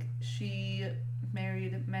sounds like she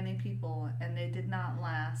married many people, and they did not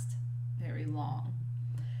last very long.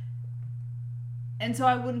 And so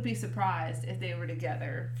I wouldn't be surprised if they were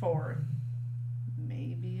together for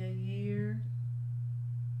maybe a year.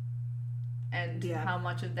 And how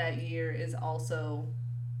much of that year is also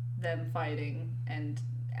them fighting and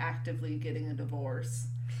actively getting a divorce.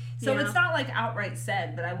 So it's not like outright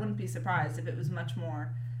said, but I wouldn't be surprised if it was much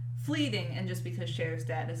more fleeting, and just because Cher's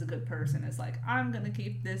dad is a good person is like, I'm gonna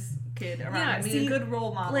keep this kid around Yeah, and be see, a good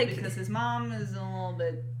role model like- because his mom is a little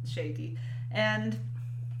bit shaky. And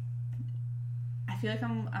I feel like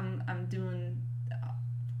I'm doing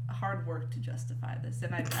hard work to justify this,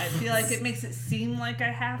 and I feel like it makes it seem like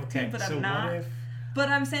I have Okay, to, but so I'm not. what if... But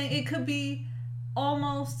I'm saying it could be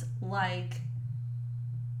almost like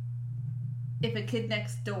if a kid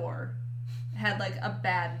next door had like a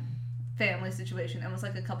bad family situation and was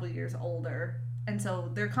like a couple years older, and so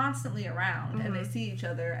they're constantly around and they see each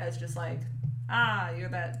other as just like, you're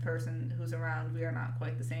that person who's around, we are not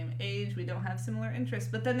quite the same age, we don't have similar interests,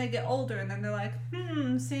 but then they get older and then they're like,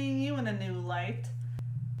 seeing you in a new light.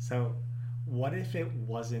 So, what if it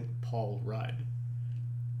wasn't Paul Rudd?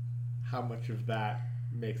 How much of that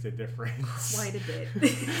makes a difference? Quite a bit.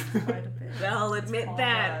 Quite a bit. Well, I'll admit Paul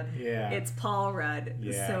that. Rudd. Yeah. It's Paul Rudd.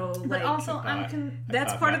 Yeah. So, But like, also, I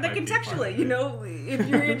that's thought part of the that might be part contextually, of you it. know. If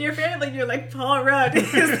you're in your family, you're like Paul Rudd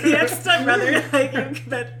is the stepbrother. Like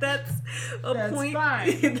that's a That's point fine.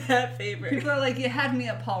 in that favor. People are like, you had me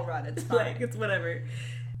at Paul Rudd, it's fine. Like it's whatever.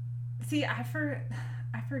 See, I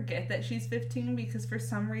forget that she's 15 because for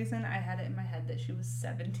some reason I had it in my head that she was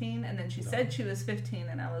 17, and then she said she was 15,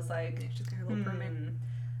 and I was like, She's got her little permit.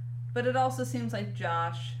 But it also seems like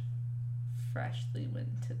Josh freshly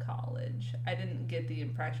went to college. I didn't get the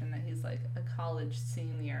impression that he's like a college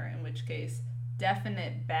senior, in which case,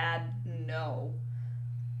 definite bad no.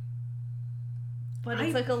 But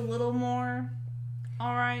it's like a little more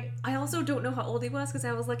alright. I also don't know how old he was because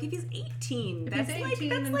I was like, if he's 18, If that's he's like 18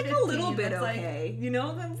 that's and like a 15, little bit that's, like, okay. You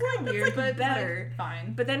know, that's Weird, like but better. like,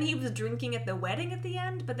 fine. But then he was drinking at the wedding at the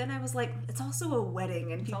end. But then I was like, it's also a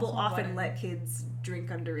wedding, and people also a often wedding. let kids drink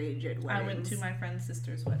underage at weddings. I went to my friend's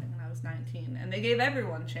sister's wedding when I was 19, and they gave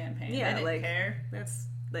everyone champagne. Yeah, they didn't like- care.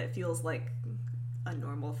 That feels like a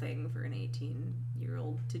normal thing for an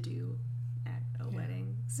 18-year-old to do at a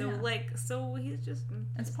wedding. So Yeah. so he's just.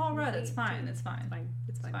 It's Paul Rudd. It's 18. fine. It's fine. It's fine. It's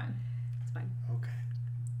It's fine. fine. It's fine. Okay.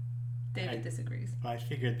 David disagrees. Well, I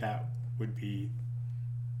figured that would be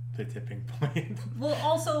the tipping point. Well,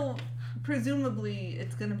 also, presumably,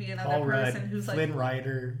 it's going to be another Paul Rudd, person who's Flynn like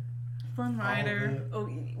Rider. Flynn all Rider. the- Oh,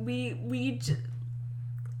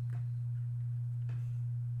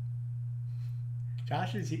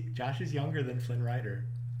 Josh is younger than Flynn Rider.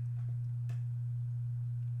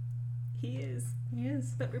 he is. He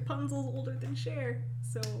is. But Rapunzel's older than Cher,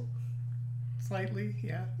 so. Slightly,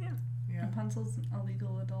 yeah. Yeah. Yeah. Rapunzel's a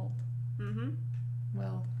legal adult. Mm-hmm.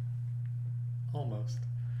 Well, almost.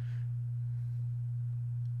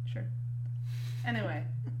 Sure. Anyway,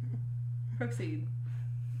 proceed.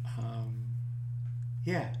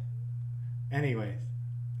 Yeah. Anyways,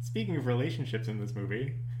 speaking of relationships in this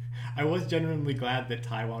movie, I was genuinely glad that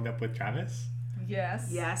Ty wound up with Travis, Yes.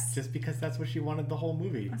 Yes. just because that's what she wanted the whole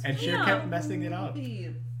movie. That's And what Cher she kept wanted. messing it up.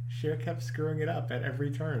 Movie. Cher kept screwing it up at every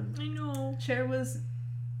turn. I know. Cher was.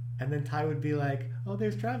 And then Ty would be like, oh,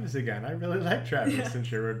 there's Travis again. I really like Travis. Yeah. And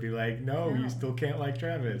Cher would be like, no, No. you still can't like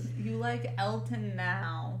Travis. You like Elton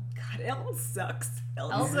now. God, Elton sucks.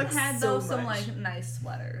 Elton sucks had so though some much. like nice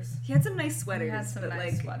sweaters. He had some nice sweaters. He had some but,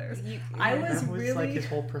 nice like, sweaters. you- I yeah. was That was like really- his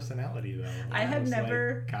whole personality, though. I had was,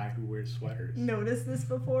 never- like, guy who wears sweaters. Noticed this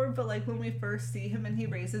before, but like when we first see him and he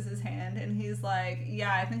raises his hand and he's like,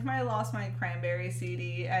 yeah, I think I lost my Cranberry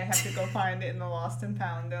CD. I have to go find it in the Lost and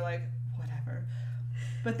Found. They're like, whatever.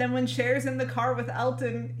 But then when Cher's in the car with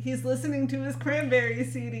Elton, he's listening to his Cranberry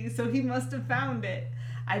CD, so he must have found it.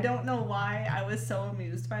 I don't know why I was so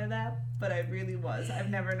amused by that, but I really was.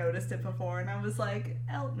 I've never noticed it before, and I was like,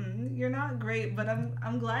 Elton, you're not great, but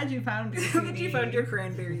I'm glad you found your CD. That you found your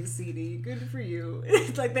Cranberries CD. Good for you.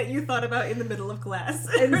 It's like that you thought about in the middle of class.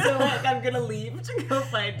 And And so- so like, I'm gonna leave to go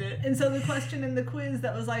find it. And so the question in the quiz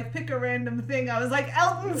that was like, pick a random thing, I was like,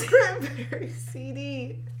 Elton's Cranberry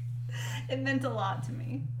CD. It meant a lot to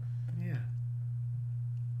me. Yeah.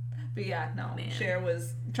 But yeah, no, Man. Cher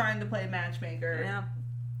was trying to play matchmaker, Yeah.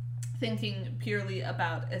 thinking purely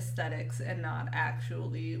about aesthetics and not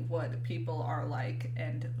actually what people are like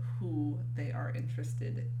and who they are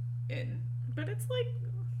interested in. But it's like,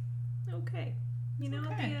 okay. You know,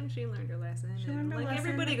 at the okay. end she learned her lesson. She and learned her like lesson.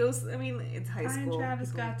 everybody goes, I mean, it's high Ty school. and Travis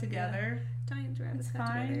people- got together. Yeah. Ty and Travis It's got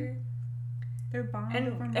fine. together. They're bonded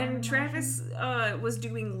over modern And Travis emotions. was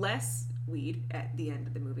doing less weed at the end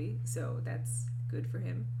of the movie, so that's good for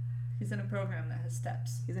him. He's in a program that has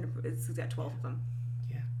steps. He's got 12 of them.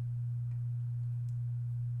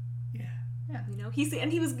 Yeah. You know,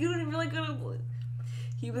 he was good and really good.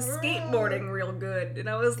 He was skateboarding real good, and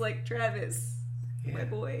I was like, Travis, my Yeah.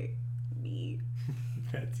 boy, me.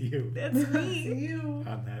 That's you. That's me. you.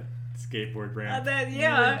 On that skateboard Uh, ramp. that You would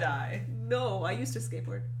yeah. die. No, I used to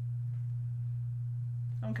skateboard.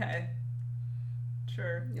 Okay.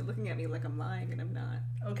 Sure. You're looking at me like I'm lying, and I'm not.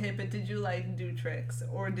 Okay, but did you like do tricks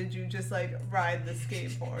or did you just like ride the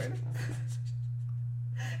skateboard?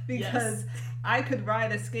 Because I could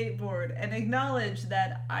ride a skateboard and acknowledge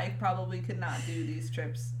that I probably could not do these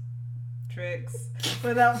tricks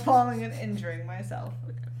without falling and injuring myself.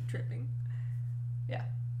 Okay, tripping. Yeah.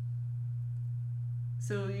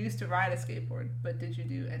 So you used to ride a skateboard, but did you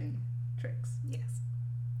do any tricks? Yes.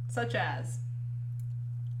 Such as?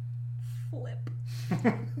 Flip.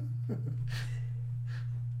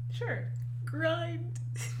 Sure. Grind.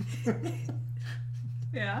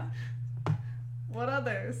 Yeah. What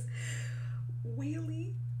others?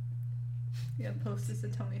 Wheelie. You had posters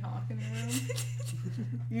of Tony Hawk in your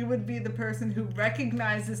room? You would be the person who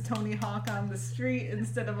recognizes Tony Hawk on the street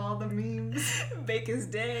instead of all the memes. Make his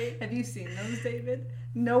day. Have you seen those, David?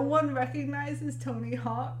 No one recognizes Tony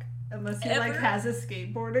Hawk unless he like Ever? has a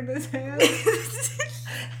skateboard in his hand.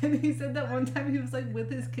 And he said that one time he was like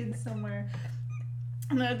with his kids somewhere.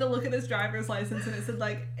 And I had to look at his driver's license and it said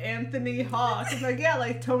like Anthony Hawk. I was like, yeah,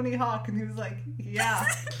 like Tony Hawk. And he was like, yeah.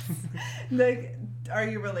 Like, are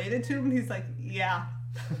you related to him? And he's like, yeah.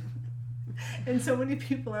 And so many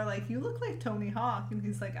people are like, you look like Tony Hawk. And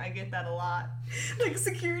he's like, I get that a lot. Like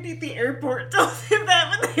security at the airport told him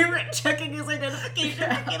that when they were checking his identification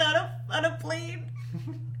to get on a plane.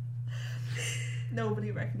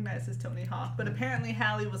 Nobody recognizes Tony Hawk, but apparently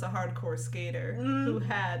Hallie was a hardcore skater who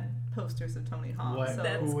had posters of Tony Hawk. What? So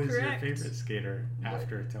That's Who was correct. your favorite skater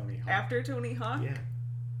after Tony Hawk? After Tony Hawk?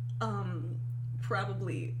 Yeah.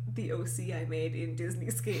 Probably the OC I made in Disney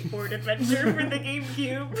Skateboard Adventure for the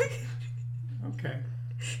GameCube. Okay.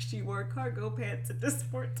 She wore cargo pants and a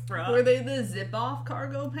sports bra. were they the zip-off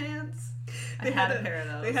cargo pants? I They had a pair of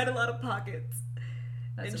those. They had a lot of pockets.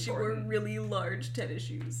 That's and she important. wore really large tennis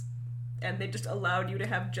shoes. And they just allowed you to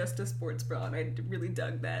have just a sports bra, and I really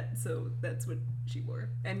dug that, so that's what she wore.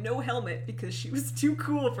 And no helmet, because she was too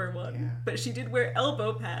cool for one. Yeah. But she did wear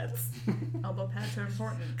elbow pads. Elbow pads are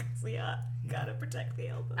important. So yeah, gotta protect the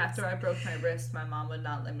elbows. After I broke my wrist, my mom would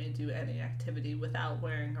not let me do any activity without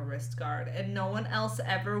wearing a wrist guard. And no one else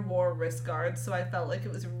ever wore wrist guards, so I felt like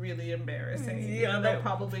it was really embarrassing. Yeah, even though that-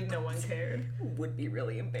 probably no one cared. Would be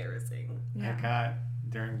really embarrassing. Yeah. I got,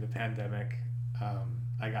 during the pandemic,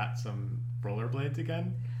 I got some rollerblades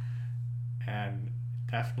again, and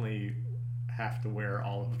definitely have to wear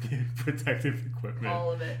all of the protective equipment.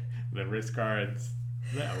 All of it. The wrist guards,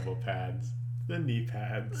 the elbow pads, the knee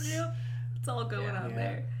pads. Yep. It's all going on Yeah.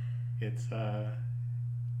 there. It's,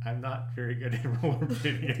 I'm not very good at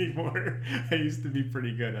rollerblading anymore. I used to be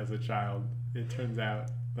pretty good as a child. It turns out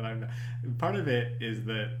that I'm not. Part of it is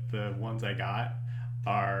that the ones I got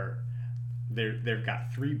are, they've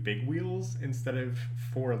got 3 big wheels instead of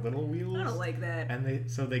 4 little wheels. I don't like that. And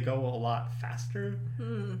they go a lot faster.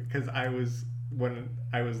 Because when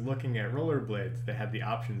I was looking at rollerblades, they had the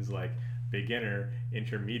options like beginner,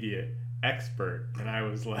 intermediate, expert, and I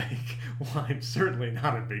was like, well, I'm certainly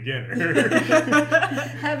not a beginner.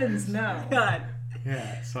 Heavens no. God.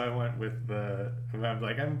 Yeah, so I went with I'm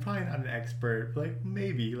like, I'm probably not an expert, but like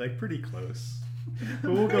maybe, like pretty close.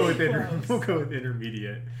 But we'll go with Close. we'll go with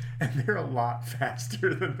intermediate, and they're a lot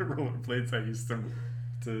faster than the rollerblades I used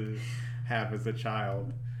to have as a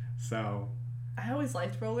child. So I always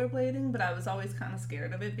liked rollerblading, but I was always kind of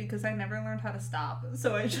scared of it because I never learned how to stop.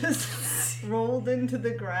 So I just rolled into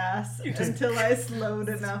the grass until I slowed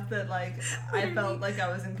enough that like I felt like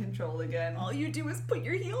I was in control again. All you do is put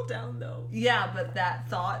your heel down, though. Yeah, but that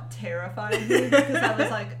thought terrified me because I was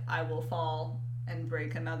like, I will fall and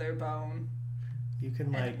break another bone, you can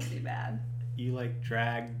and like it will be bad. you like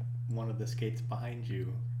drag one of the skates behind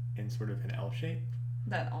you in sort of an L shape.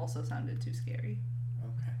 That also sounded too scary.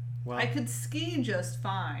 Okay. Well, I could ski just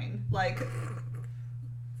fine, like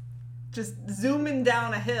just zooming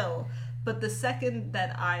down a hill. But the second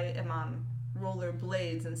that I am on roller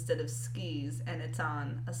blades instead of skis and it's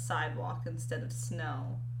on a sidewalk instead of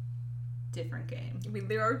snow, different game. I mean,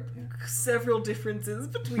 there are several differences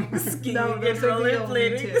between skiing No, and those are the only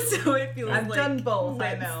rollerblading, two. so it feels I've like done both,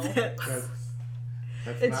 I that's- know.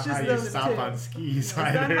 that's It's not just how you those stop two. on skis It's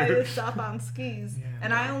either. not how you stop on skis. Yeah.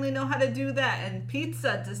 And I only know how to do that, and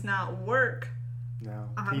pizza does not work. No,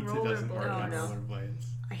 On pizza doesn't work on rollerblades. rollerblades.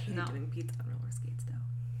 I hate No. doing pizza on roller skates, though.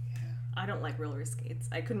 Yeah. I don't like roller skates.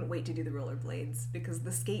 I couldn't wait to do the rollerblades because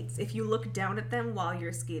the skates, if you look down at them while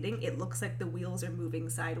you're skating, it looks like the wheels are moving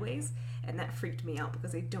sideways, and that freaked me out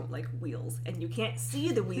because I don't like wheels, and you can't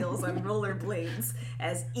see the wheels on rollerblades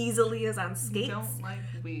as easily as on You skates. don't like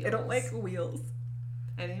wheels. I don't like wheels.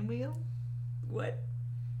 any wheel. What?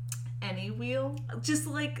 any wheel? Just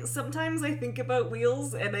like sometimes I think about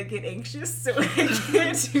wheels and I get anxious, so I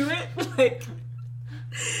can't do it. Like,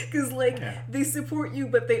 because like Yeah. they support you,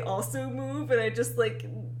 but they also move, and I just like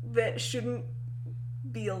that shouldn't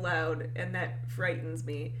be allowed, and that frightens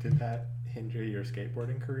me. Did that hinder your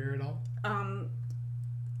skateboarding career at all?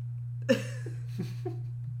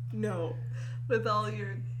 No, With all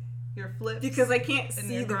your flips? because I can't And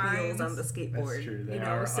see your the wheels grinds. on the skateboard. That's true. They you know,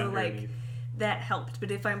 are so like underneath. that helped.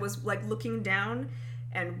 But if I was like looking down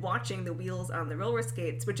and watching the wheels on the roller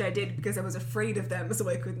skates, which I did because I was afraid of them, so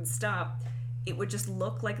I couldn't stop, it would just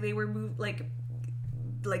look like they were like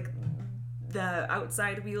the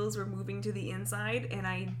outside wheels were moving to the inside, and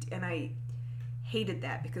I hated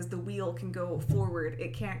that because the wheel can go forward,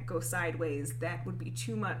 it can't go sideways. That would be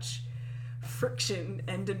too much friction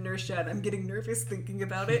and inertia, and I'm getting nervous thinking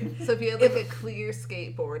about it. So if you had like a clear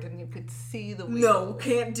skateboard and you could see the wheels. No,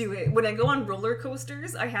 can't do it. When I go on roller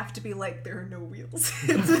coasters, I have to be like, there are no wheels.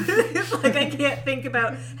 It's like I can't think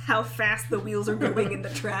about how fast the wheels are going in the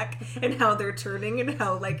track and how they're turning and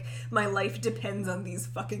how like my life depends on these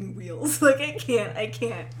fucking wheels. Like I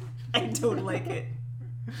can't. I don't like it.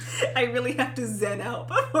 I really have to zen out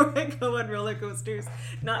before I go on roller coasters.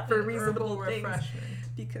 Not for An reasonable herbal things. refreshment.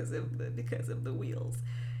 Because of the wheels.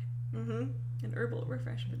 An herbal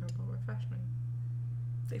refreshment. Herbal refreshment.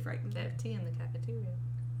 They frighten me. They have tea in the cafeteria.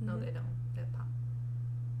 No, they don't. They have pop.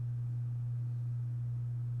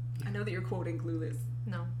 I know that you're quoting Clueless.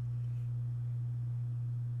 No.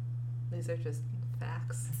 These are just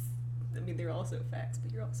facts. I mean, they're also facts,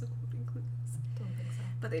 but you're also quoting Clueless. Don't think so.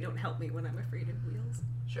 But they don't help me when I'm afraid of wheels.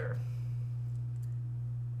 Sure.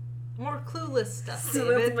 More clueless stuff, So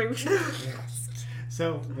David. that's my...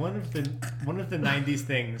 So one of the 90s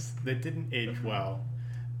things that didn't age well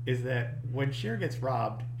is that when Cher gets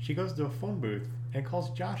robbed, she goes to a phone booth and calls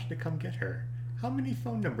Josh to come get her. How many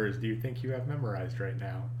phone numbers do you think you have memorized right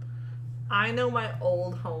now? I know my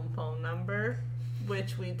old home phone number,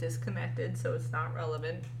 which we disconnected, so it's not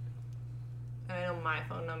relevant. And I know my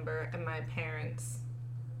phone number and my parents.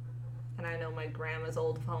 And I know my grandma's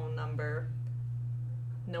old phone number.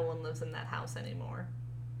 No one lives in that house anymore.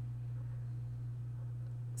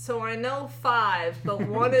 So I know 5, but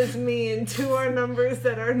 1 is me and 2 are numbers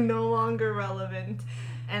that are no longer relevant.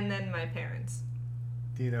 And then my parents.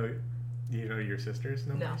 Do you know your sister's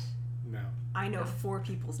numbers? No. I know No. 4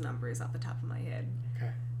 people's numbers off the top of my head.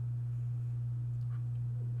 Okay.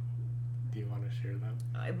 Do you want to share them?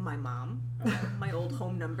 My mom, Okay. my old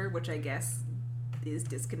home number, which I guess is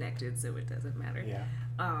disconnected, so it doesn't matter. Yeah.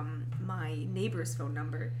 My neighbor's phone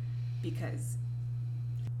number, because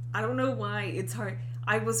I don't know why it's hard.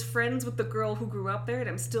 I was friends with the girl who grew up there, and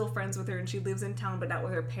I'm still friends with her, and she lives in town, but not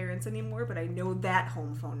with her parents anymore. But I know that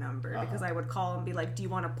home phone number because I would call and be like, "Do you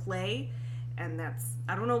want to play?" And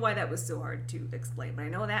I don't know why that was so hard to explain, but I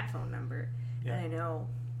know that phone number, Yeah. and I know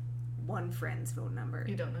one friend's phone number.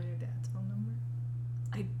 You don't know your dad's phone number?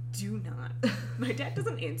 I do not. My dad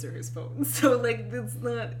doesn't answer his phone, so like it's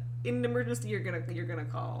not in an emergency. You're gonna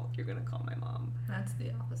call my mom. That's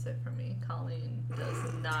the opposite for me. Colleen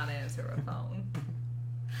does not answer a phone.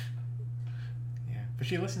 Yeah. But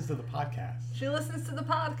she listens to the podcast. She listens to the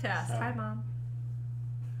podcast. So- Hi, Mom.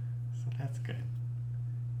 So that's good.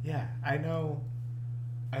 Yeah, I know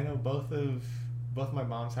both my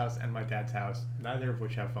mom's house and my dad's house, neither of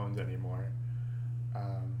which have phones anymore.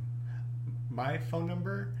 My phone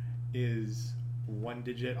number is 1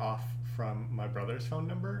 digit off from my brother's phone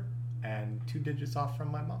number and 2 digits off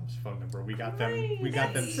from my mom's phone number. We got them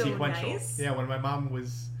That's so sequential. nice. Yeah, when my mom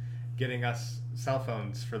was getting us cell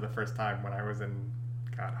phones for the first time when I was in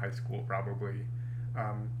high school probably,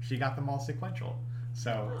 she got them all sequential.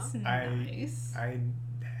 So That's nice. I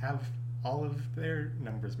have all of their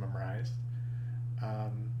numbers memorized.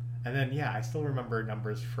 And then, yeah, I still remember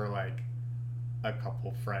numbers for, like, a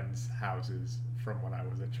couple friends' houses from when I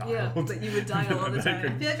was a child. Yeah, that you would dial all the That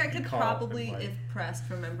time. I feel like I could call probably, and, like- if pressed,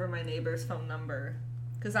 remember my neighbor's phone number.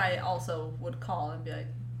 Because I also would call and be like,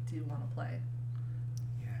 do you want to play?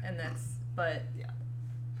 Yeah. And but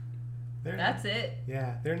They're- that's it.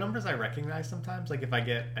 Yeah, there are numbers I recognize sometimes, like if I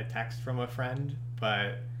get a text from a friend,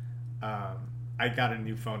 but I got a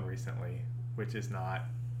new phone recently, which is not...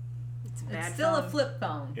 It's a bad It's still phone. a flip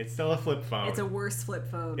phone. It's still a flip phone. It's a worse flip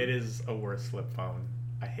phone. It is a worse flip phone.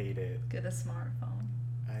 I hate it. Get a smartphone.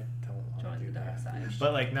 I don't want Join to do the dark that. side.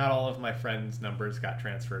 But like, not all of my friends' numbers got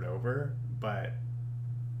transferred over,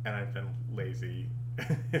 and I've been lazy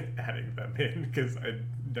adding them in because I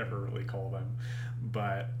never really call them.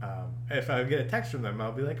 But if I get a text from them,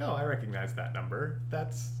 I'll be like, oh, I recognize that number.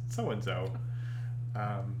 That's so and so.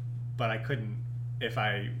 But I couldn't if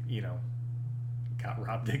I got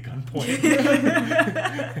robbed at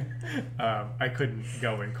gunpoint. I couldn't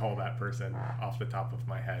go and call that person off the top of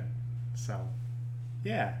my head. So,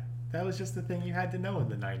 yeah, that was just the thing you had to know in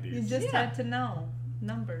the 90s. You just had to know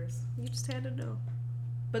numbers. You just had to know.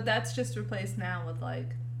 But that's just replaced now with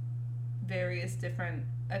like various different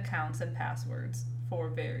accounts and passwords for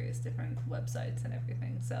various different websites and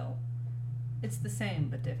everything. So it's the same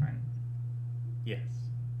but different. Yes.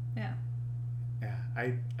 Yeah. Yeah,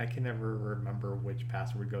 I can never remember which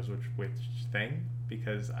password goes which thing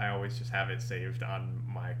because I always just have it saved on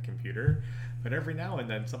my computer. But every now and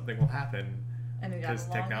then something will happen And you gotta because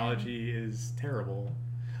log in. technology is terrible.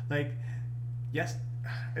 Like, yes,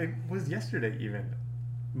 it was yesterday even.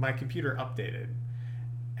 My computer updated,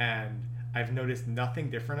 and I've noticed nothing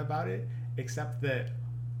different about it except that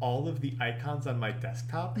all of the icons on my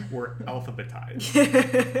desktop were alphabetized.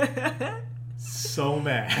 So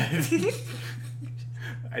mad.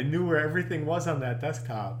 I knew where everything was on that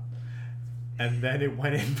desktop, and then it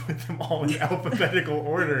went and put them all in alphabetical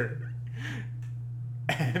order.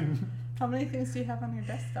 And How many things do you have on your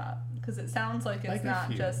desktop? Because it sounds like it's Like a not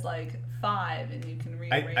few. just like 5 and you can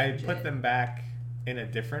rearrange I it. put them back in a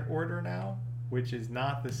different order now, which is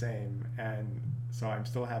not the same, and so I'm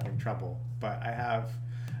still having trouble. But I have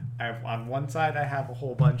on one side I have a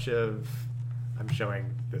whole bunch of. I'm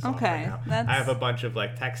showing this off Okay, right now. that's- I have a bunch of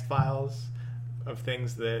like text files of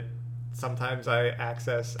things that sometimes I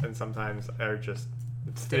access and sometimes are just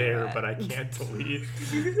there, Stare but I at. can't delete.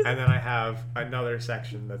 And then I have another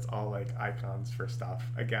section that's all like icons for stuff.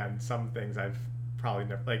 Again, some things I've probably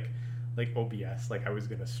never like OBS. Like I was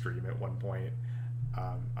gonna stream at one point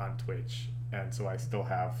on Twitch, and so I still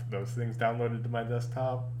have those things downloaded to my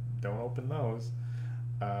desktop. Don't open those.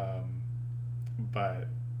 But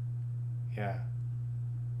yeah.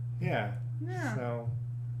 Yeah. So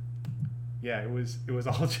yeah, it was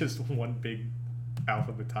all just one big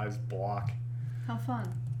alphabetized block. How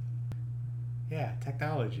fun. Yeah,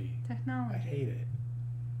 technology. Technology. I hate it.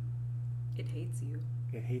 It hates you.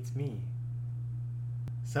 It hates me.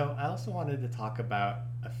 So I also wanted to talk about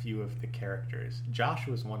a few of the characters. Josh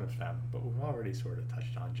was one of them, but we've already sort of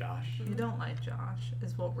touched on Josh. You don't like Josh,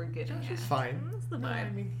 is what we're getting Josh at. is fine. That's the No, I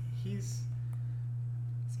vibe. mean, he's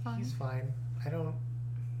fine. He's fine. I don't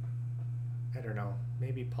know.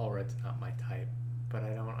 Maybe Paul Rudd's not my type, but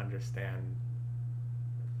I don't understand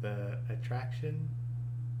the attraction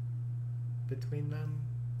between them.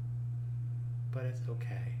 But it's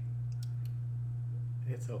okay.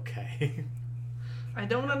 It's okay. I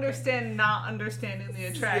don't understand not understanding the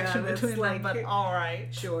attraction that's between them, like- but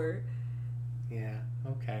alright. Sure. Yeah,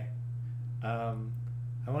 okay. I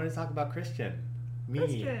want to talk about Christian. Me.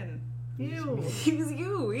 Christian, He's you. me. He was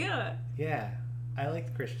you, yeah. Yeah, I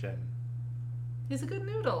liked Christian. He's a good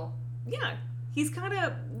noodle. Yeah. He's kind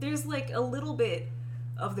of, there's like a little bit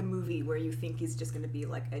of the movie where you think he's just going to be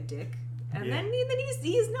like a dick. And Yeah. then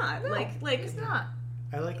he's not. No, like he's not.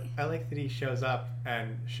 I like that he shows up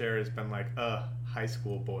and Cher has been like, high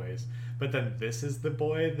school boys. But then this is the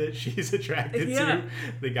boy that she's attracted Yeah. to.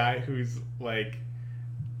 The guy who's like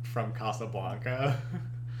from Casablanca.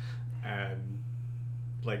 And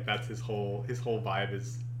like that's his whole vibe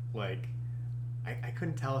is like I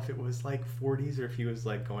couldn't tell if it was like 40s or if he was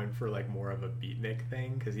like going for like more of a beatnik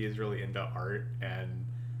thing because he is really into art and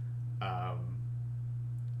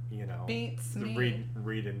you know Beats me.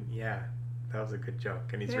 reading yeah, that was a good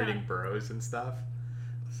joke. And he's Yeah. reading Burroughs and stuff.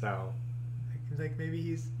 So like maybe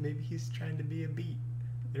he's trying to be a beat.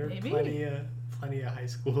 There are Maybe. plenty of high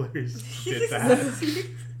schoolers did that.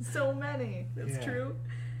 So many. That's Yeah. true.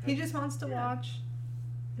 He just wants to watch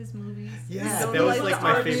his movies. Yeah, Go that to, was the like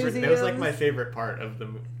my art favorite. That was like my museums. favorite part of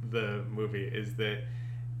the movie is that,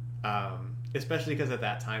 especially because at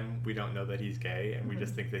that time we don't know that he's gay and we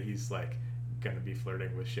just think that he's like gonna be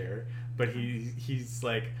flirting with Cher, but he's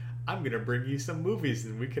like, I'm gonna bring you some movies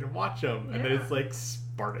and we can watch them, and then Yeah. it's like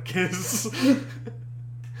Spartacus.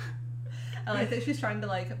 I like that she's trying to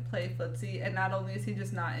like play footsie, and not only is he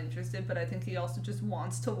just not interested, but I think he also just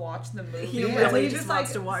wants to watch the movie. He And really he just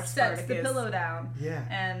wants to watch sets the Spartacus. pillow down. Yeah.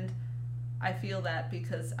 And I feel that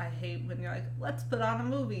because I hate when you're like, let's put on a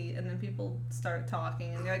movie, and then people start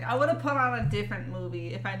talking, and you're like, I would have put on a different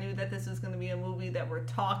movie if I knew that this was going to be a movie that we're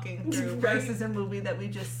talking through Right. versus a movie that we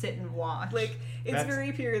just sit and watch. Like, it's That's-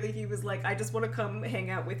 very pure that he was like, I just want to come hang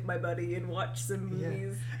out with my buddy and watch some Yeah.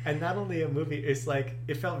 movies. And not only a movie, it's like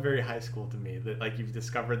it felt very high school to me that like you've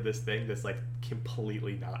discovered this thing that's like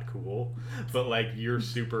completely not cool, but like you're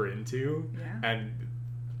super into Yeah. and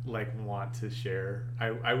like want to share.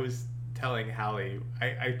 I was telling Hallie,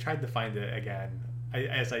 I tried to find it again,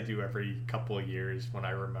 as I do every couple of years when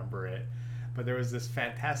I remember it, but there was this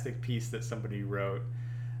fantastic piece that somebody wrote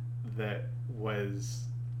that was,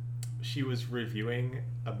 she was reviewing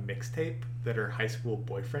a mixtape that her high school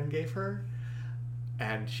boyfriend gave her,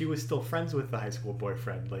 and she was still friends with the high school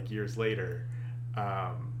boyfriend like years later,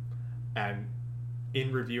 and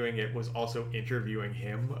in reviewing it was also interviewing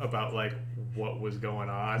him about like what was going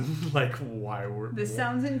on, like why we're This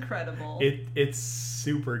sounds incredible. it's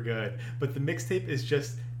super good, but the mixtape is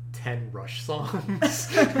just 10 Rush songs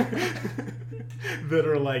that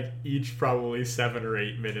are like each probably 7 or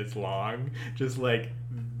 8 minutes long, just like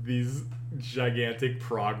these gigantic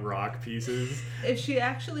prog rock pieces. If she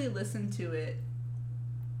actually listened to it,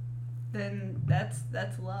 then that's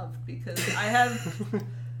love, because I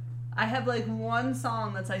have like one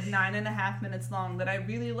song that's like 9.5 minutes long that I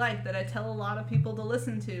really like, that I tell a lot of people to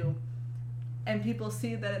listen to, and people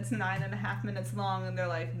see that it's 9.5 minutes long and they're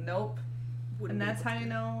like, nope. And that's how you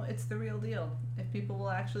know it's the real deal. If people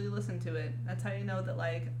will actually listen to it, that's how you know that,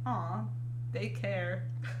 like, aw, they care.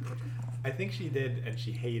 I think she did, and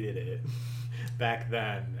she hated it back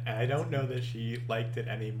then, and I don't know that she liked it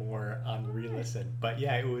anymore on re-listen. But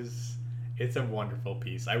yeah, it's a wonderful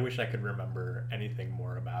piece. I wish I could remember anything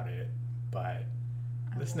more about it, but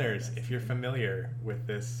listeners, if you're familiar with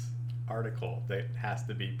this article that has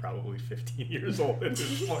to be probably 15 years old at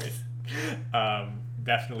this point,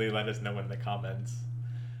 definitely let us know in the comments.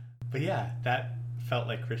 But yeah, that felt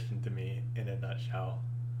like Christian to me in a nutshell.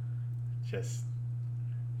 Just,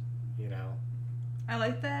 you know. I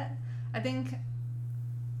like that. I think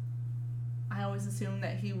I always assumed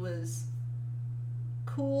that he was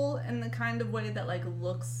cool in the kind of way that like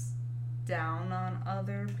looks down on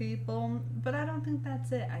other people, but I don't think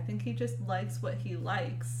that's it. I think he just likes what he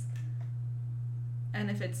likes, and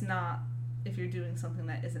if you're doing something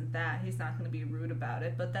that isn't that, he's not going to be rude about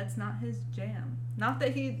it, but that's not his jam. Not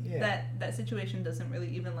that that situation doesn't really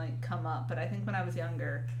even like come up, but I think when I was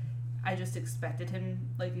younger, I just expected him,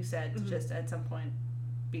 like you said, to just at some point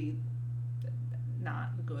be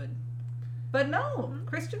not good. But no,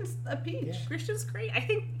 Christian's a peach. Yeah. Christian's great.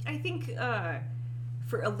 I think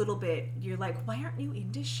for a little bit you're like, why aren't you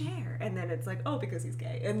into Cher? And then it's like, oh, because he's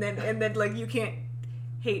gay. And then like you can't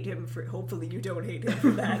hate him for, hopefully you don't hate him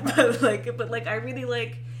for that. but I really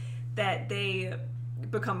like that they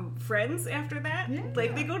become friends after that. Yeah.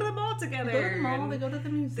 Like they go to the mall together. They go to the mall, they go to the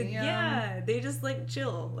museum. They just like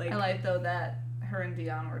chill. Like, I like though that her and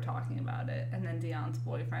Dion were talking about it, and then Dion's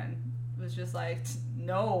boyfriend was just like,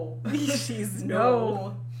 no. She's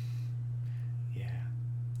no.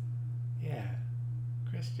 Yeah.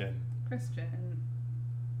 Christian.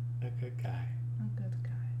 A good guy.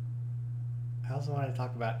 I also want to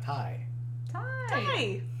talk about Ty.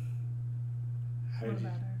 Ty! How What did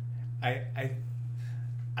about her?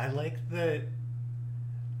 I like that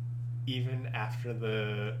even after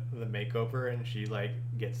the makeover and she like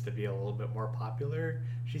gets to be a little bit more popular,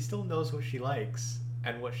 she still knows what she likes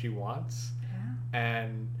and what she wants. Yeah.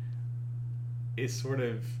 And is sort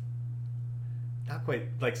of not quite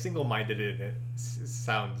like single-minded in it.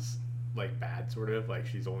 Sounds like bad, sort of like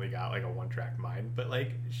she's only got like a one-track mind, but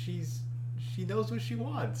like she knows what she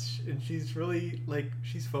wants, and she's really like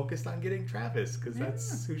she's focused on getting Travis because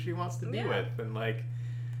that's who she wants to be with, and like,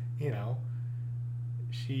 you know,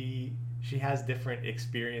 she has different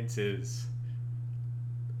experiences,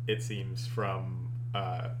 it seems, from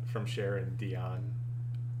Cher and Dion,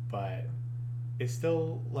 but it's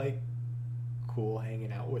still like cool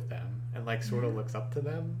hanging out with them and like sort of looks up to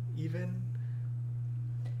them even.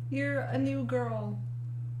 You're a new girl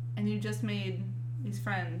and you just made these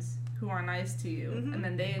friends who are nice to you, and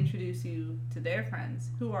then they introduce you to their friends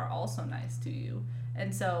who are also nice to you,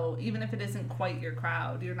 and so even if it isn't quite your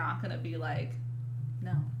crowd, you're not going to be like,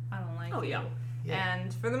 no, I don't like you. Yeah.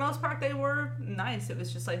 And for the most part they were nice. It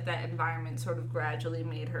was just like that environment sort of gradually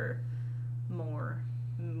made her more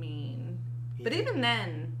mean. But even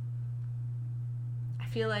then, I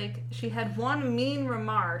feel like she had one mean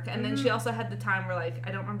remark, and then she also had the time where, like,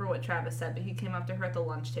 I don't remember what Travis said, but he came up to her at the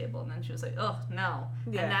lunch table, and then she was like, oh, no.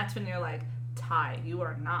 Yeah. And that's when you're like, Ty, you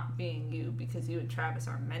are not being you, because you and Travis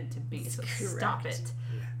are meant to be, so stop it.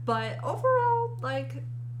 Yeah. But overall, like,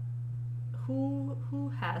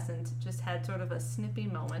 who hasn't just had sort of a snippy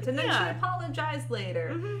moment? And then she apologized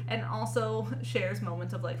later. And also, Cher's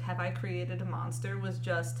moment of, like, have I created a monster was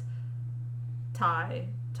just Ty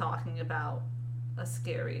talking about a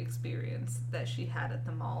scary experience that she had at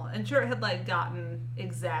the mall. And sure, it had like gotten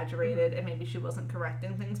exaggerated and maybe she wasn't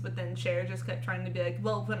correcting things, but then Cher just kept trying to be like,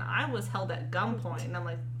 well, when I was held at gunpoint, and I'm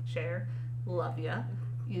like, Cher, love ya.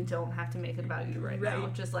 You don't have to make it about you right now.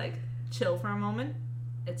 Just like chill for a moment.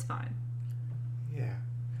 It's fine. Yeah.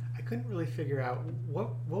 couldn't really figure out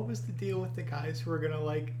what was the deal with the guys who were gonna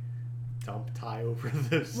like dump Ty over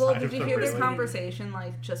the Well, side did of you the hear their railing. conversation,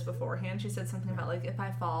 like, just beforehand? She said something about, like, if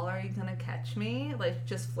I fall, are you gonna catch me? Like,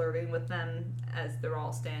 just flirting with them as they're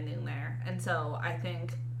all standing there. And so I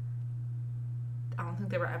don't think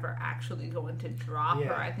they were ever actually going to drop her.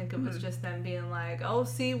 Yeah. I think it was just them being like, oh,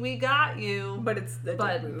 see, we got you. But it's the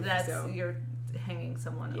But move, that's, so. you're hanging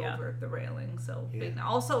someone Yeah. over the railing, so Yeah. big.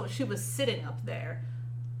 Also, she was sitting up there.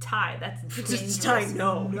 Ty, that's dangerous. Ty,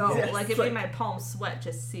 no. Yes. Like, it Like- made my palms sweat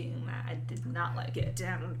just seeing that. I did not like Get it.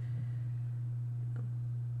 down.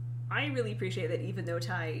 I really appreciate that even though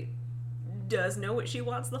Ty does know what she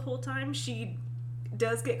wants the whole time, she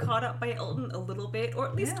does get caught up by Elton a little bit, or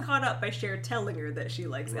at least Yeah. caught up by Cher telling her that she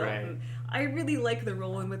likes Right. Elton. I really like the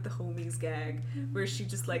rolling with the homies gag, where she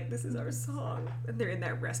just like, this is our song, and they're in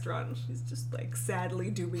that restaurant, and she's just like sadly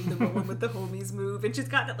doing the rolling with the homies move, and she's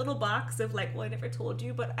got that little box of like, well, I never told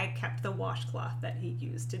you, but I kept the washcloth that he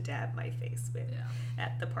used to dab my face with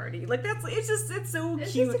at the party. Like it's so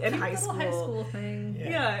It's cute just a and cute high little school. high school thing. Yeah.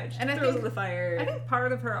 Yeah, she And I throws think- in the fire. I think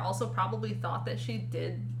part of her also probably thought that she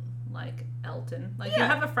did like Elton. Like, you Yeah.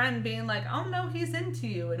 have a friend being like, oh no, he's into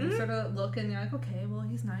you. And you Mhm. sort of look and you're like, okay, well,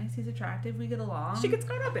 he's nice, he's attractive, we get along. She gets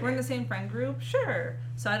caught up in We're in it. the same friend group, sure.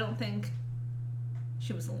 So I don't think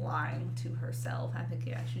she was lying to herself. I think,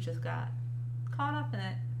 she just got caught up in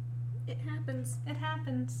it. It happens. It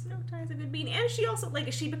happens. No, Ty's a good bean. And she also,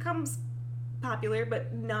 like, she becomes popular,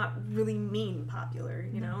 but not really mean popular,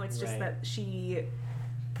 you know? It's just Right. that she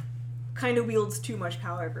kind of wields too much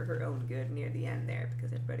power for her own good near the end there,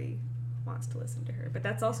 because everybody wants to listen to her. But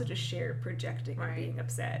that's also just Cher projecting and Right. being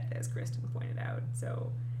upset, as Kristen pointed out.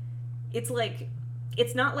 So it's like,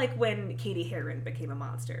 it's not like when Katie Heron became a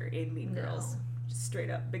monster in Mean No. Girls. Just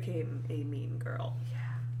straight up became a mean girl.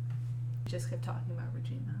 She just kept talking about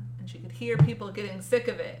Regina. And she could hear people getting sick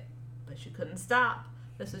of it. But she couldn't stop.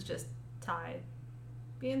 This is just Ty.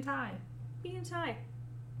 Being Ty. Being Ty.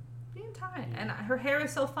 Being Ty. And her hair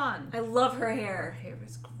is so fun. I love her Her hair. hair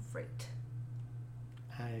is great.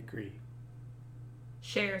 I agree.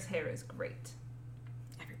 Cher's hair is great.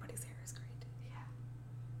 Everybody's hair is great.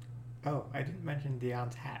 Oh, I didn't mention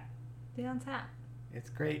Dion's hat. Dion's hat. It's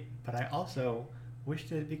great, but I also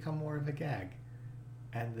wished it had become more of a gag,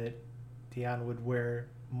 and that Dion would wear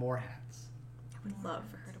more hats. I would love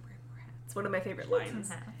for her to wear more hats. One of my favorite She likes lines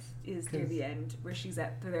some hats. is near the end where she's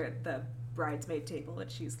at the bridesmaid table and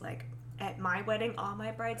she's like, at my wedding, all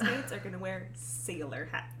my bridesmaids are going to wear sailor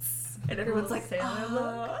hats. And everyone's Little like, sailor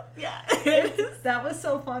look. Yeah. That was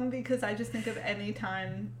so fun because I just think of any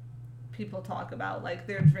time people talk about like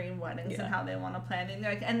their dream weddings Yeah. and how they want to plan it. And,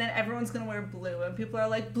 like, and then everyone's gonna wear blue, and people are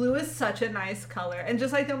like, blue is such a nice color. And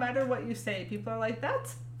just like no matter what you say, people are like,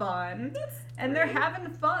 that's fun. And they're great. having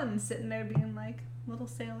fun sitting there being like, little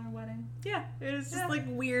sailor wedding. Yeah, it's just Yeah. like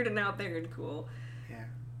weird and out there and cool. Yeah.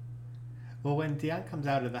 Well, when Dion comes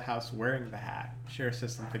out of the house wearing the hat, Cher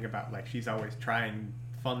says something about like she's always trying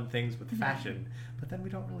fun things with fashion, but then we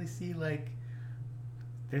don't really see like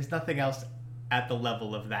there's nothing else at the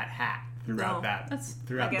level of that hat throughout No,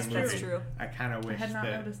 throughout I guess the movie. that's true. I kind of I wish had not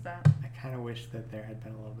that noticed that. there had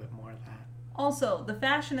been a little bit more of that. Also, the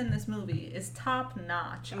fashion in this movie is top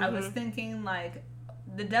notch. I was thinking like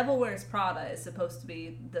The Devil Wears Prada is supposed to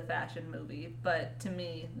be the fashion movie, but to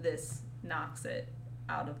me this knocks it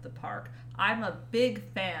out of the park. I'm a big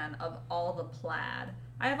fan of all the plaid.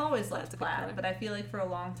 I have always That's liked a good plaid, color. but I feel like for a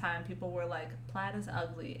long time people were like, plaid is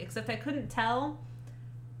ugly. Except I couldn't tell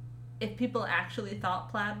if people actually thought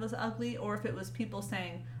plaid was ugly or if it was people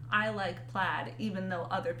saying, I like plaid even though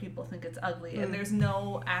other people think it's ugly. And there's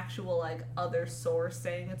no actual like other source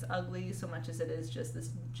saying it's ugly so much as it is just this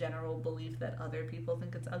general belief that other people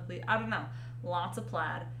think it's ugly. I don't know. Lots of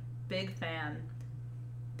plaid. Big fan.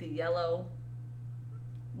 The yellow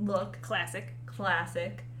look, Classic.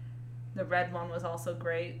 classic. The red one was also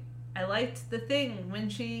great. I liked the thing when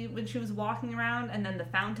she was walking around and then the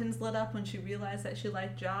fountains lit up when she realized that she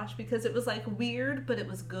liked Josh because it was like weird but it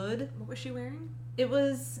was good. What was she wearing? It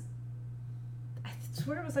was, I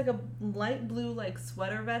swear it was like a light blue like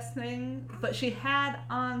sweater vest thing, but she had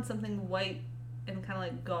on something white and kind of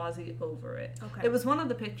like gauzy over it. Okay. It was one of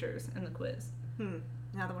the pictures in the quiz.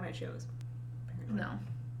 Not the one I chose. Apparently. No.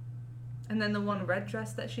 And then the one red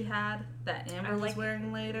dress that she had that Amber I was like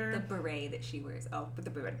wearing later. The beret that she wears. Oh, but the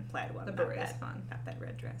red plaid one. The not beret is that, fun. Not that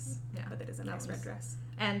red dress. Yeah, But it is a that nice red was- dress.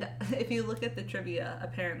 And if you look at the trivia,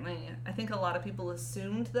 apparently, I think a lot of people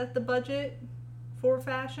assumed that the budget for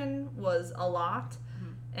fashion was a lot.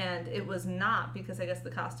 And it was not, because I guess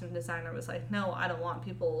the costume designer was like, no, I don't want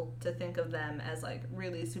people to think of them as like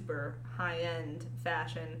really super high-end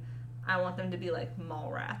fashion. I want them to be like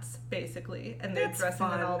mall rats, basically, and they're That's dressing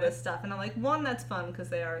in all fun. this stuff. And I'm like, one, that's fun because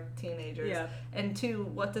they are teenagers. Yeah. And two,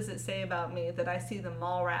 what does it say about me that I see the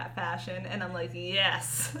mall rat fashion and I'm like,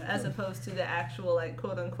 yes, as opposed to the actual like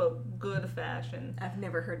quote unquote good fashion. I've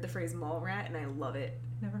never heard the phrase mall rat, and I love it.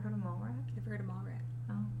 Never heard of mall rat? Never heard of mall rat.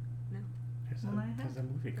 Oh, No, Well, I have. There's a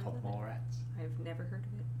movie called Mallrats. I've never heard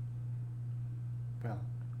of it. Well,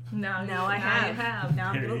 Now I have. You have. Now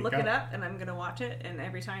I'm There gonna you look go. it up, and I'm gonna watch it, and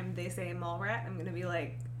every time they say mall rat, I'm gonna be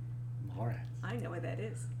like, Mallrats. I know what that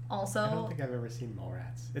is. I don't Also, think I've ever seen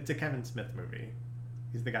Mallrats. It's a Kevin Smith movie.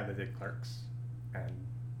 He's the guy that did Clerks, and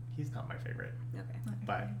he's not my favorite. Okay.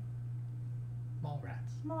 But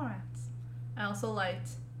Mallrats. mall rats. I also liked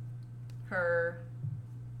her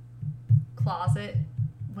closet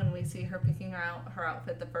when we see her picking out her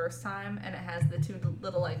outfit the first time, and it has the two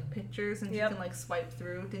little like pictures, and Yep. you can like swipe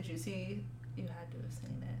through. Did you see? You had to have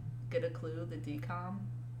seen it. Get a Clue, the DCOM,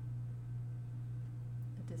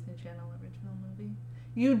 the Disney Channel original movie.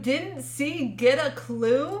 You didn't see Get a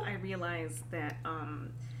Clue? I realize that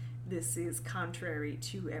this is contrary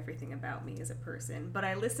to everything about me as a person, but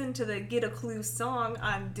I listened to the Get a Clue song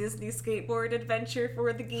on Disney Skateboard Adventure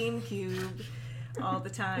for the GameCube all the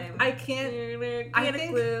time. I can't. Get a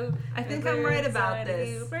clue. I think I'm right about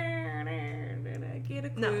this. Get a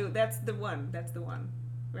clue. No. That's the one. That's the one.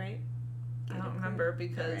 Right? I Get a don't clue. remember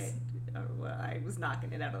because Alright. Well, I was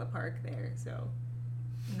knocking it out of the park there, so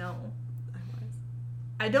no. I was.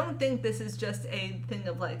 I don't think this is just a thing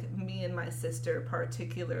of like me and my sister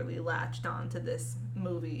particularly latched on to this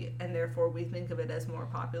movie and therefore we think of it as more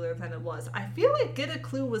popular than it was. I feel like Get a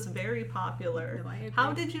Clue was very popular. No, I agree.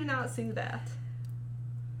 How did you not see that?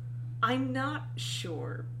 I'm not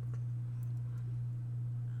sure.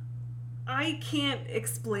 I can't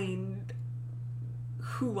explain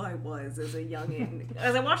who I was as a youngin.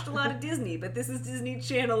 As I watched a lot of Disney, but this is Disney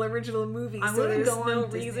Channel original movies, I'm so gonna there's go no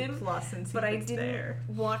on Disney reason. Plus and see But I if it's didn't there.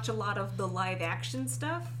 watch a lot of the live action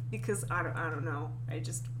stuff because I don't know. I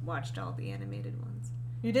just watched all the animated ones.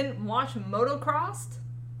 You didn't watch Motocrossed?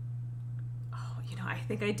 Oh, I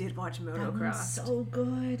think I did watch That Motocross. one's so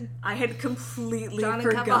good. I had completely Johnny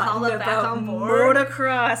forgotten Capahala back about on board?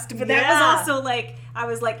 Motocrossed, but that Yeah. was also like, I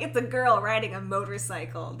was like, it's a girl riding a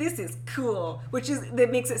motorcycle. This is cool, that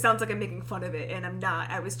makes it sound like I'm making fun of it, and I'm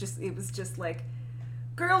not. It was just like,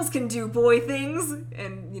 girls can do boy things,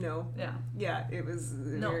 and Yeah. it was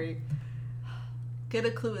No. very. Get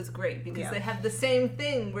a Clue is great because Yeah. they have the same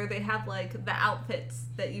thing where they have like the outfits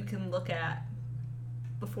that you can look at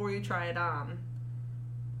before you try it on.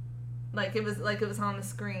 Like it was on the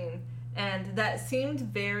screen, and that seemed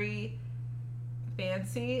very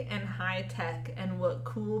fancy and high tech and what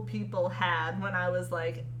cool people had when I was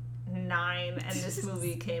like 9 and this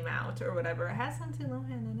movie came out or whatever. It has Lindsay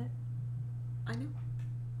Lohan in it. I know.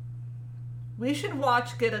 We should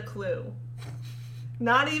watch Get a Clue.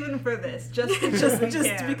 Not even for this, just because just we just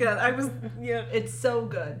can. because I was It's so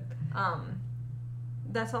good.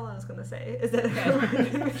 That's all I was gonna say. Is that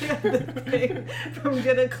the thing from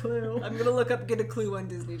Get a Clue? I'm gonna look up Get a Clue on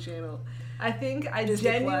Disney Channel. I think I Disney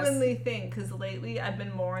genuinely think because lately I've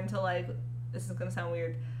been more into like this is gonna sound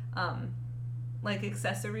weird, like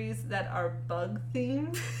accessories that are bug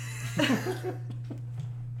themed.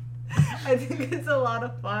 I think it's a lot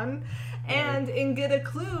of fun. And in Get a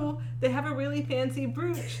Clue, they have a really fancy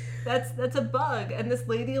brooch that's a bug, and this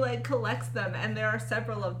lady like collects them, and there are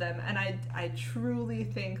several of them, and I truly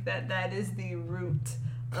think that is the root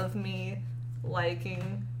of me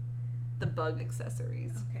liking the bug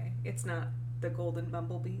accessories. Okay, it's not the golden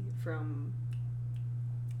bumblebee from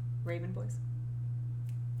Raven Boys.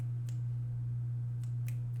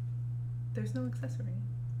 There's no accessory.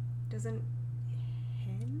 Doesn't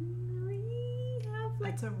Henry have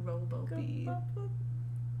like That's a robo a bee. bubble?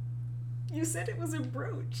 You said it was a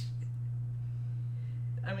brooch.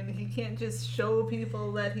 I mean, he can't just show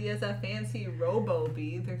people that he has a fancy robo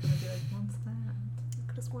bee. They're gonna be like, "What's that?" I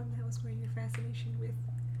could have sworn that was where your fascination with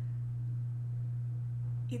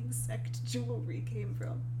insect jewelry came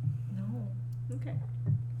from. No, Okay.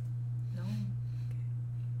 no.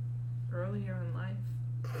 Earlier in life,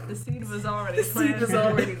 the seed was already The seed was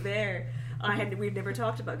planted. already there. We'd never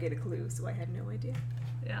talked about Get a Clue, so I had no idea.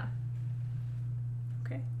 Yeah,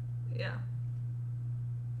 Okay. yeah.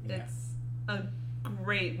 Yeah. It's a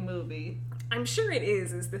great movie. I'm sure it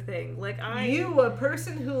is the thing. Like You, a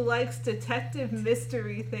person who likes detective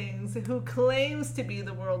mystery things, who claims to be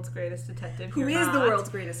the world's greatest detective, who you're is the not, world's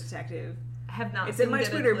greatest detective. have not It's seen in my Get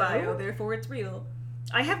a Twitter Clue? bio, therefore it's real.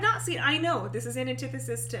 I have not seen. I know this is an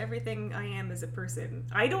antithesis to everything I am as a person.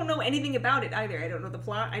 I don't know anything about it either. I don't know the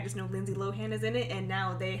plot. I just know Lindsay Lohan is in it, and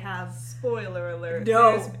now they have Spoiler alert.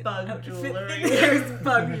 no There's bug jewelry. There's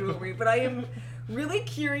bug jewelry, but I am really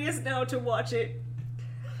curious now to watch it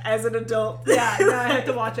as an adult. Yeah, now I have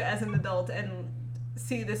to watch it as an adult and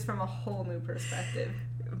see this from a whole new perspective.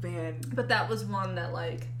 Man, But that was one that,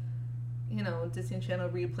 like, you know, Disney Channel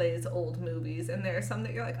replays old movies, and there are some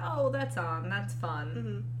that you're like, oh, that's on, that's fun.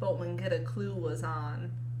 Mm-hmm. But when Get a Clue was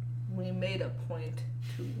on, we made a point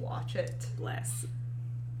to watch it. bless.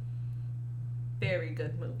 Very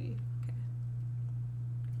good movie.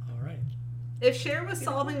 All right. If Cher was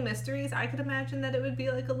solving mysteries, I could imagine that it would be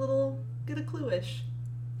like a little Get a Clue-ish.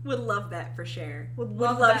 Would love that for Cher. Would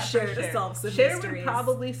love that Cher for to solve some Cher mysteries. would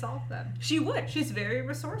probably solve them. She would. She's very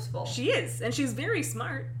resourceful. She is, and she's very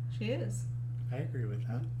smart. She is. I agree with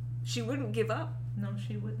that. She wouldn't give up, No,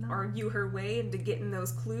 she would not. argue her way into getting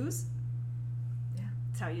those clues. Yeah.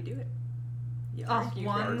 That's how you do it. You Oh, argue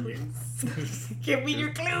one- your clues. Give me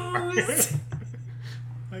your clues.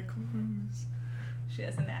 My clues. She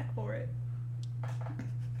has a knack for it.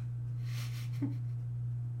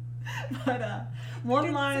 But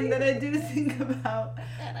one line that I do think about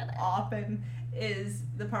often is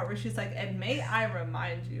the part where she's like, and may I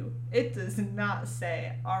remind you, it does not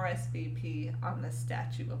say RSVP on the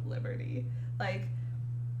Statue of Liberty. Like,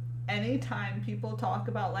 anytime people talk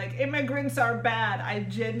about, like, immigrants are bad, I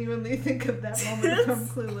genuinely think of that moment from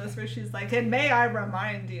Clueless where she's like, and may I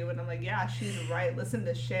remind you, and I'm like, yeah, she's right, listen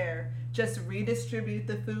to Cher. Just redistribute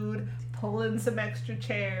the food, pull in some extra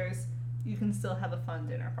chairs, you can still have a fun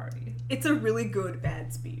dinner party. It's a really good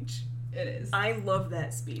bad speech. It is. I love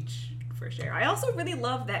that speech for Cher. I also really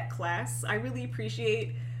love that class. I really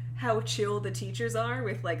appreciate how chill the teachers are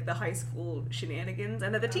with like the high school shenanigans,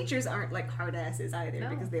 and that the teachers aren't like hard asses either, No.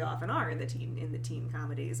 because they often are in the teen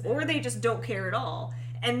comedies, or they just don't care at all.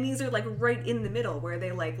 And these are like right in the middle where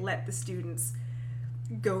they like let the students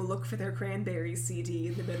go look for their Cranberries CD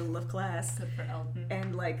in the middle of class, Good for Elton.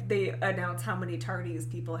 and like they announce how many tardies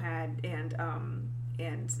people had, and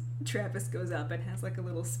Travis goes up and has like a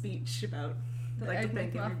little speech about The like egg to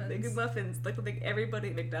thank McMuffins. the muffins, like to thank everybody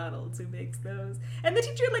at McDonald's who makes those. And the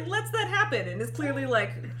teacher like lets that happen, and is clearly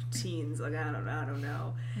like, teens, like I don't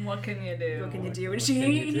know. What can you do? What can you do? And what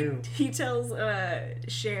can you do? he tells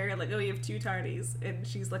Cher like, oh, you have 2 tardies, and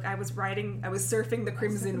she's like, I was surfing the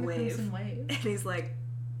Crimson Wave, and he's like,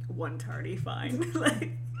 1 tardy, fine.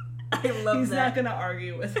 Like, I love He's that. not gonna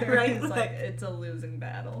argue with her. Right? He's like, Like- it's a losing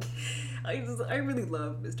battle. I really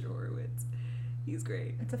love Mr. Horowitz. He's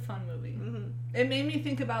great. It's a fun movie. Hmm. It made me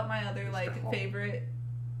think about my other Mr. like Hall. favorite.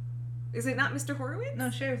 Is it not Mr. Horowitz? No,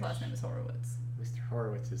 Cher's last name is Horowitz. Mr.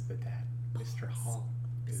 Horowitz is the dad. Mr. Hall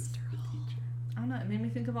is Mr. the Hall. teacher. I don't know. It made me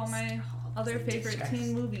think of all my Mr. Hall other was a favorite teacher.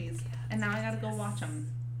 teen movies, and now I gotta go watch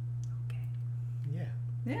them. Okay. Yeah,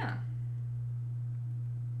 Yeah,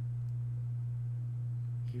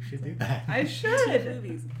 you should do that. I Teen should.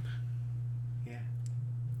 movies. Yeah.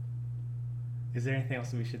 Is there anything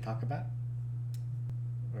else that we should talk about?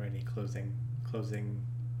 Or any closing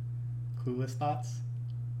clueless thoughts?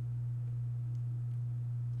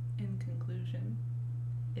 In conclusion,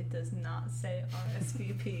 it does not say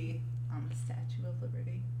RSVP on the Statue of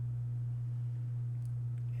Liberty.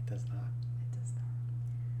 It does not. It does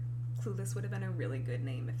not. Clueless would have been a really good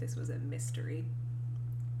name if this was a mystery.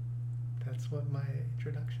 That's what my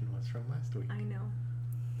introduction was from last week. I know.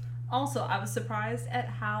 Also, I was surprised at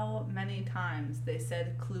how many times they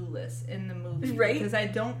said clueless in the movie. Right? Because I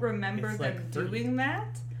don't remember It's them like 3. doing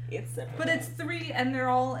that. It's But it's 3, and they're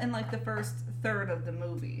all in like the first third of the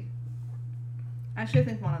movie. Actually, I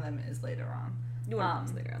think one of them is later on.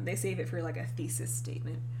 later on. They save it for like a thesis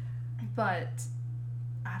statement. But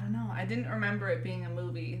I don't know. I didn't remember it being a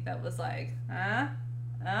movie that was like, huh?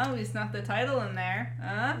 Oh, we snuck the title in there.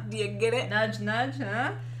 Huh? Do you get it? Nudge, nudge,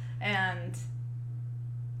 huh? And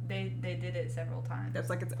they did it several times. That's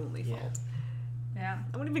like its only Yeah. fault. Yeah.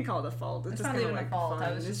 I wouldn't even call it a fault. It's It's just not kind of even like a fault. fun.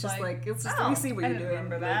 I was it's just like, it's just oh, we see what I you're didn't doing.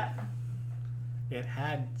 remember that. It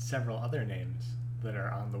had several other names that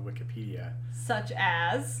are on the Wikipedia. Such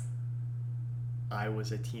as I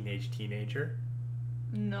was a teenager.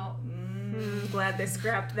 no. Glad they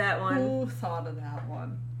scrapped that one. Who thought of that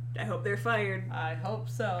one? I hope they're fired. I hope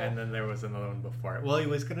so. And then there was another one before it. Well, it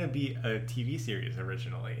was going to be a TV series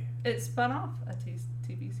originally. It spun off a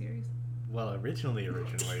TV series. Well, originally,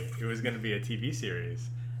 it was going to be a TV series,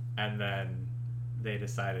 and then they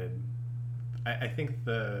decided. I think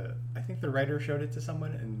the writer showed it to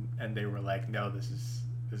someone, and they were like, "No, this is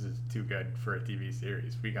too good for a TV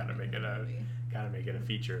series. We gotta make it a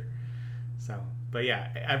feature." So, but yeah,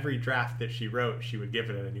 every draft that she wrote, she would give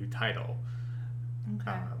it a new title.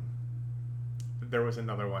 Okay. There was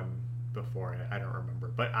another one before it. I don't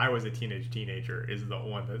remember. But I Was a Teenager is the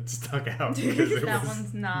one that stuck out because it That was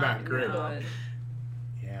one's not great. good.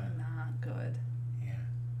 Yeah. Not good. Yeah.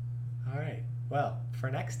 All right. Well, for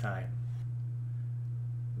next time,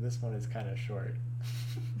 this one is kind of short.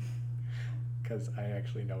 Because I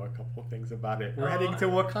actually know a couple things about it. We're heading to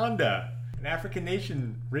Wakanda, an African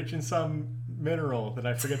nation rich in some mineral that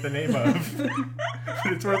I forget the name of.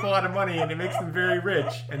 But it's worth a lot of money, and it makes them very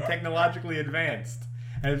rich and technologically advanced.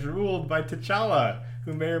 And it's ruled by T'Challa,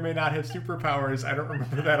 who may or may not have superpowers. I don't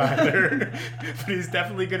remember that either. But he's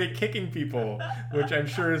definitely good at kicking people, which I'm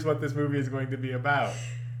sure is what this movie is going to be about.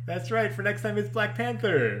 That's right, for next time it's Black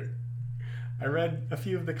Panther. I read a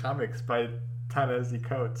few of the comics by Ta-Nehisi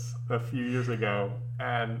Coates a few years ago,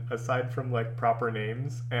 and aside from like proper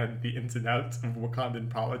names and the ins and outs of Wakandan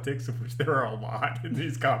politics, of which there are a lot in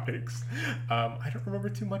these comics, I don't remember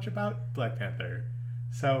too much about Black Panther.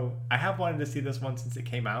 So I have wanted to see this one since it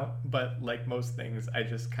came out, but like most things, I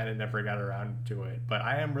just kind of never got around to it. But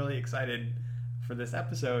I am really excited for this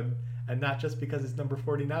episode, and not just because it's number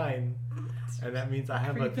 49, and that means I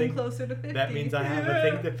have a thing. Closer to 50. That means I have a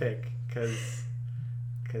thing to pick,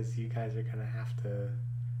 because you guys are gonna have to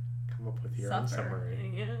come up with your own Suffer.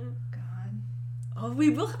 summary. Yeah. God. Oh, we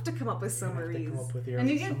will have to come up with You have to summaries. come up with your And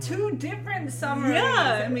own you get summary. 2 different summaries,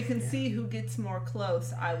 Yeah. and we can see who gets more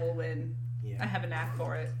close. I will win. Yeah. I have a knack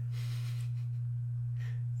for it.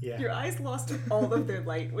 Yeah. Your eyes lost all of their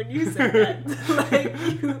light when you said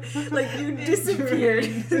that. like you disappeared.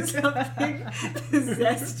 Something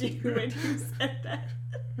possessed you when you said that.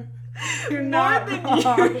 You're More not than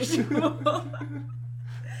wrong. usual.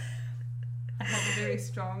 I have a very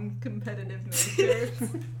strong competitive nature.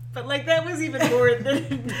 But like that was even more than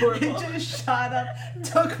It normal. just shot up,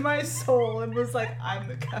 took my soul, and was like, I'm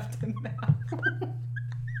the captain now.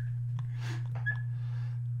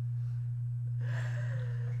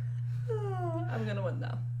 I'm gonna win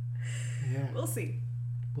though. Yeah. We'll see.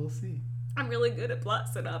 We'll see. I'm really good at plot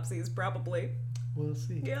synopses, probably. We'll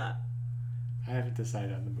see. Yeah. I haven't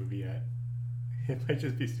decided on the movie yet. It might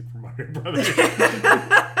just be Super Mario Brothers.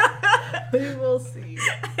 We will see.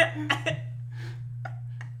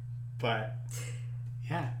 But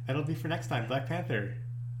yeah, that'll be for next time. Black Panther,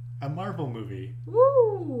 a Marvel movie.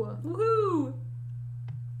 Woo! Woohoo!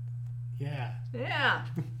 Yeah. Yeah.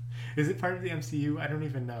 Is it part of the MCU? I don't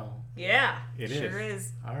even know. Yeah. It Sure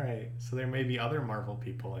is. All right. So there may be other Marvel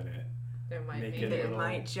people in it. There might Make be. it There little-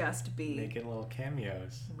 might just be. Making little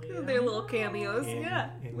cameos. Their little cameos, In- yeah,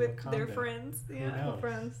 in with their Wakanda. friends. Who Yeah. knows?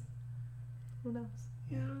 Friends. Who knows?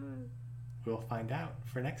 Yeah. We'll find out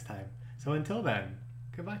for next time. So until then,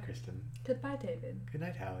 goodbye, Kristen. Goodbye, David. Good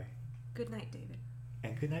night, Hallie. Good night, David.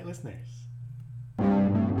 And good night, listeners.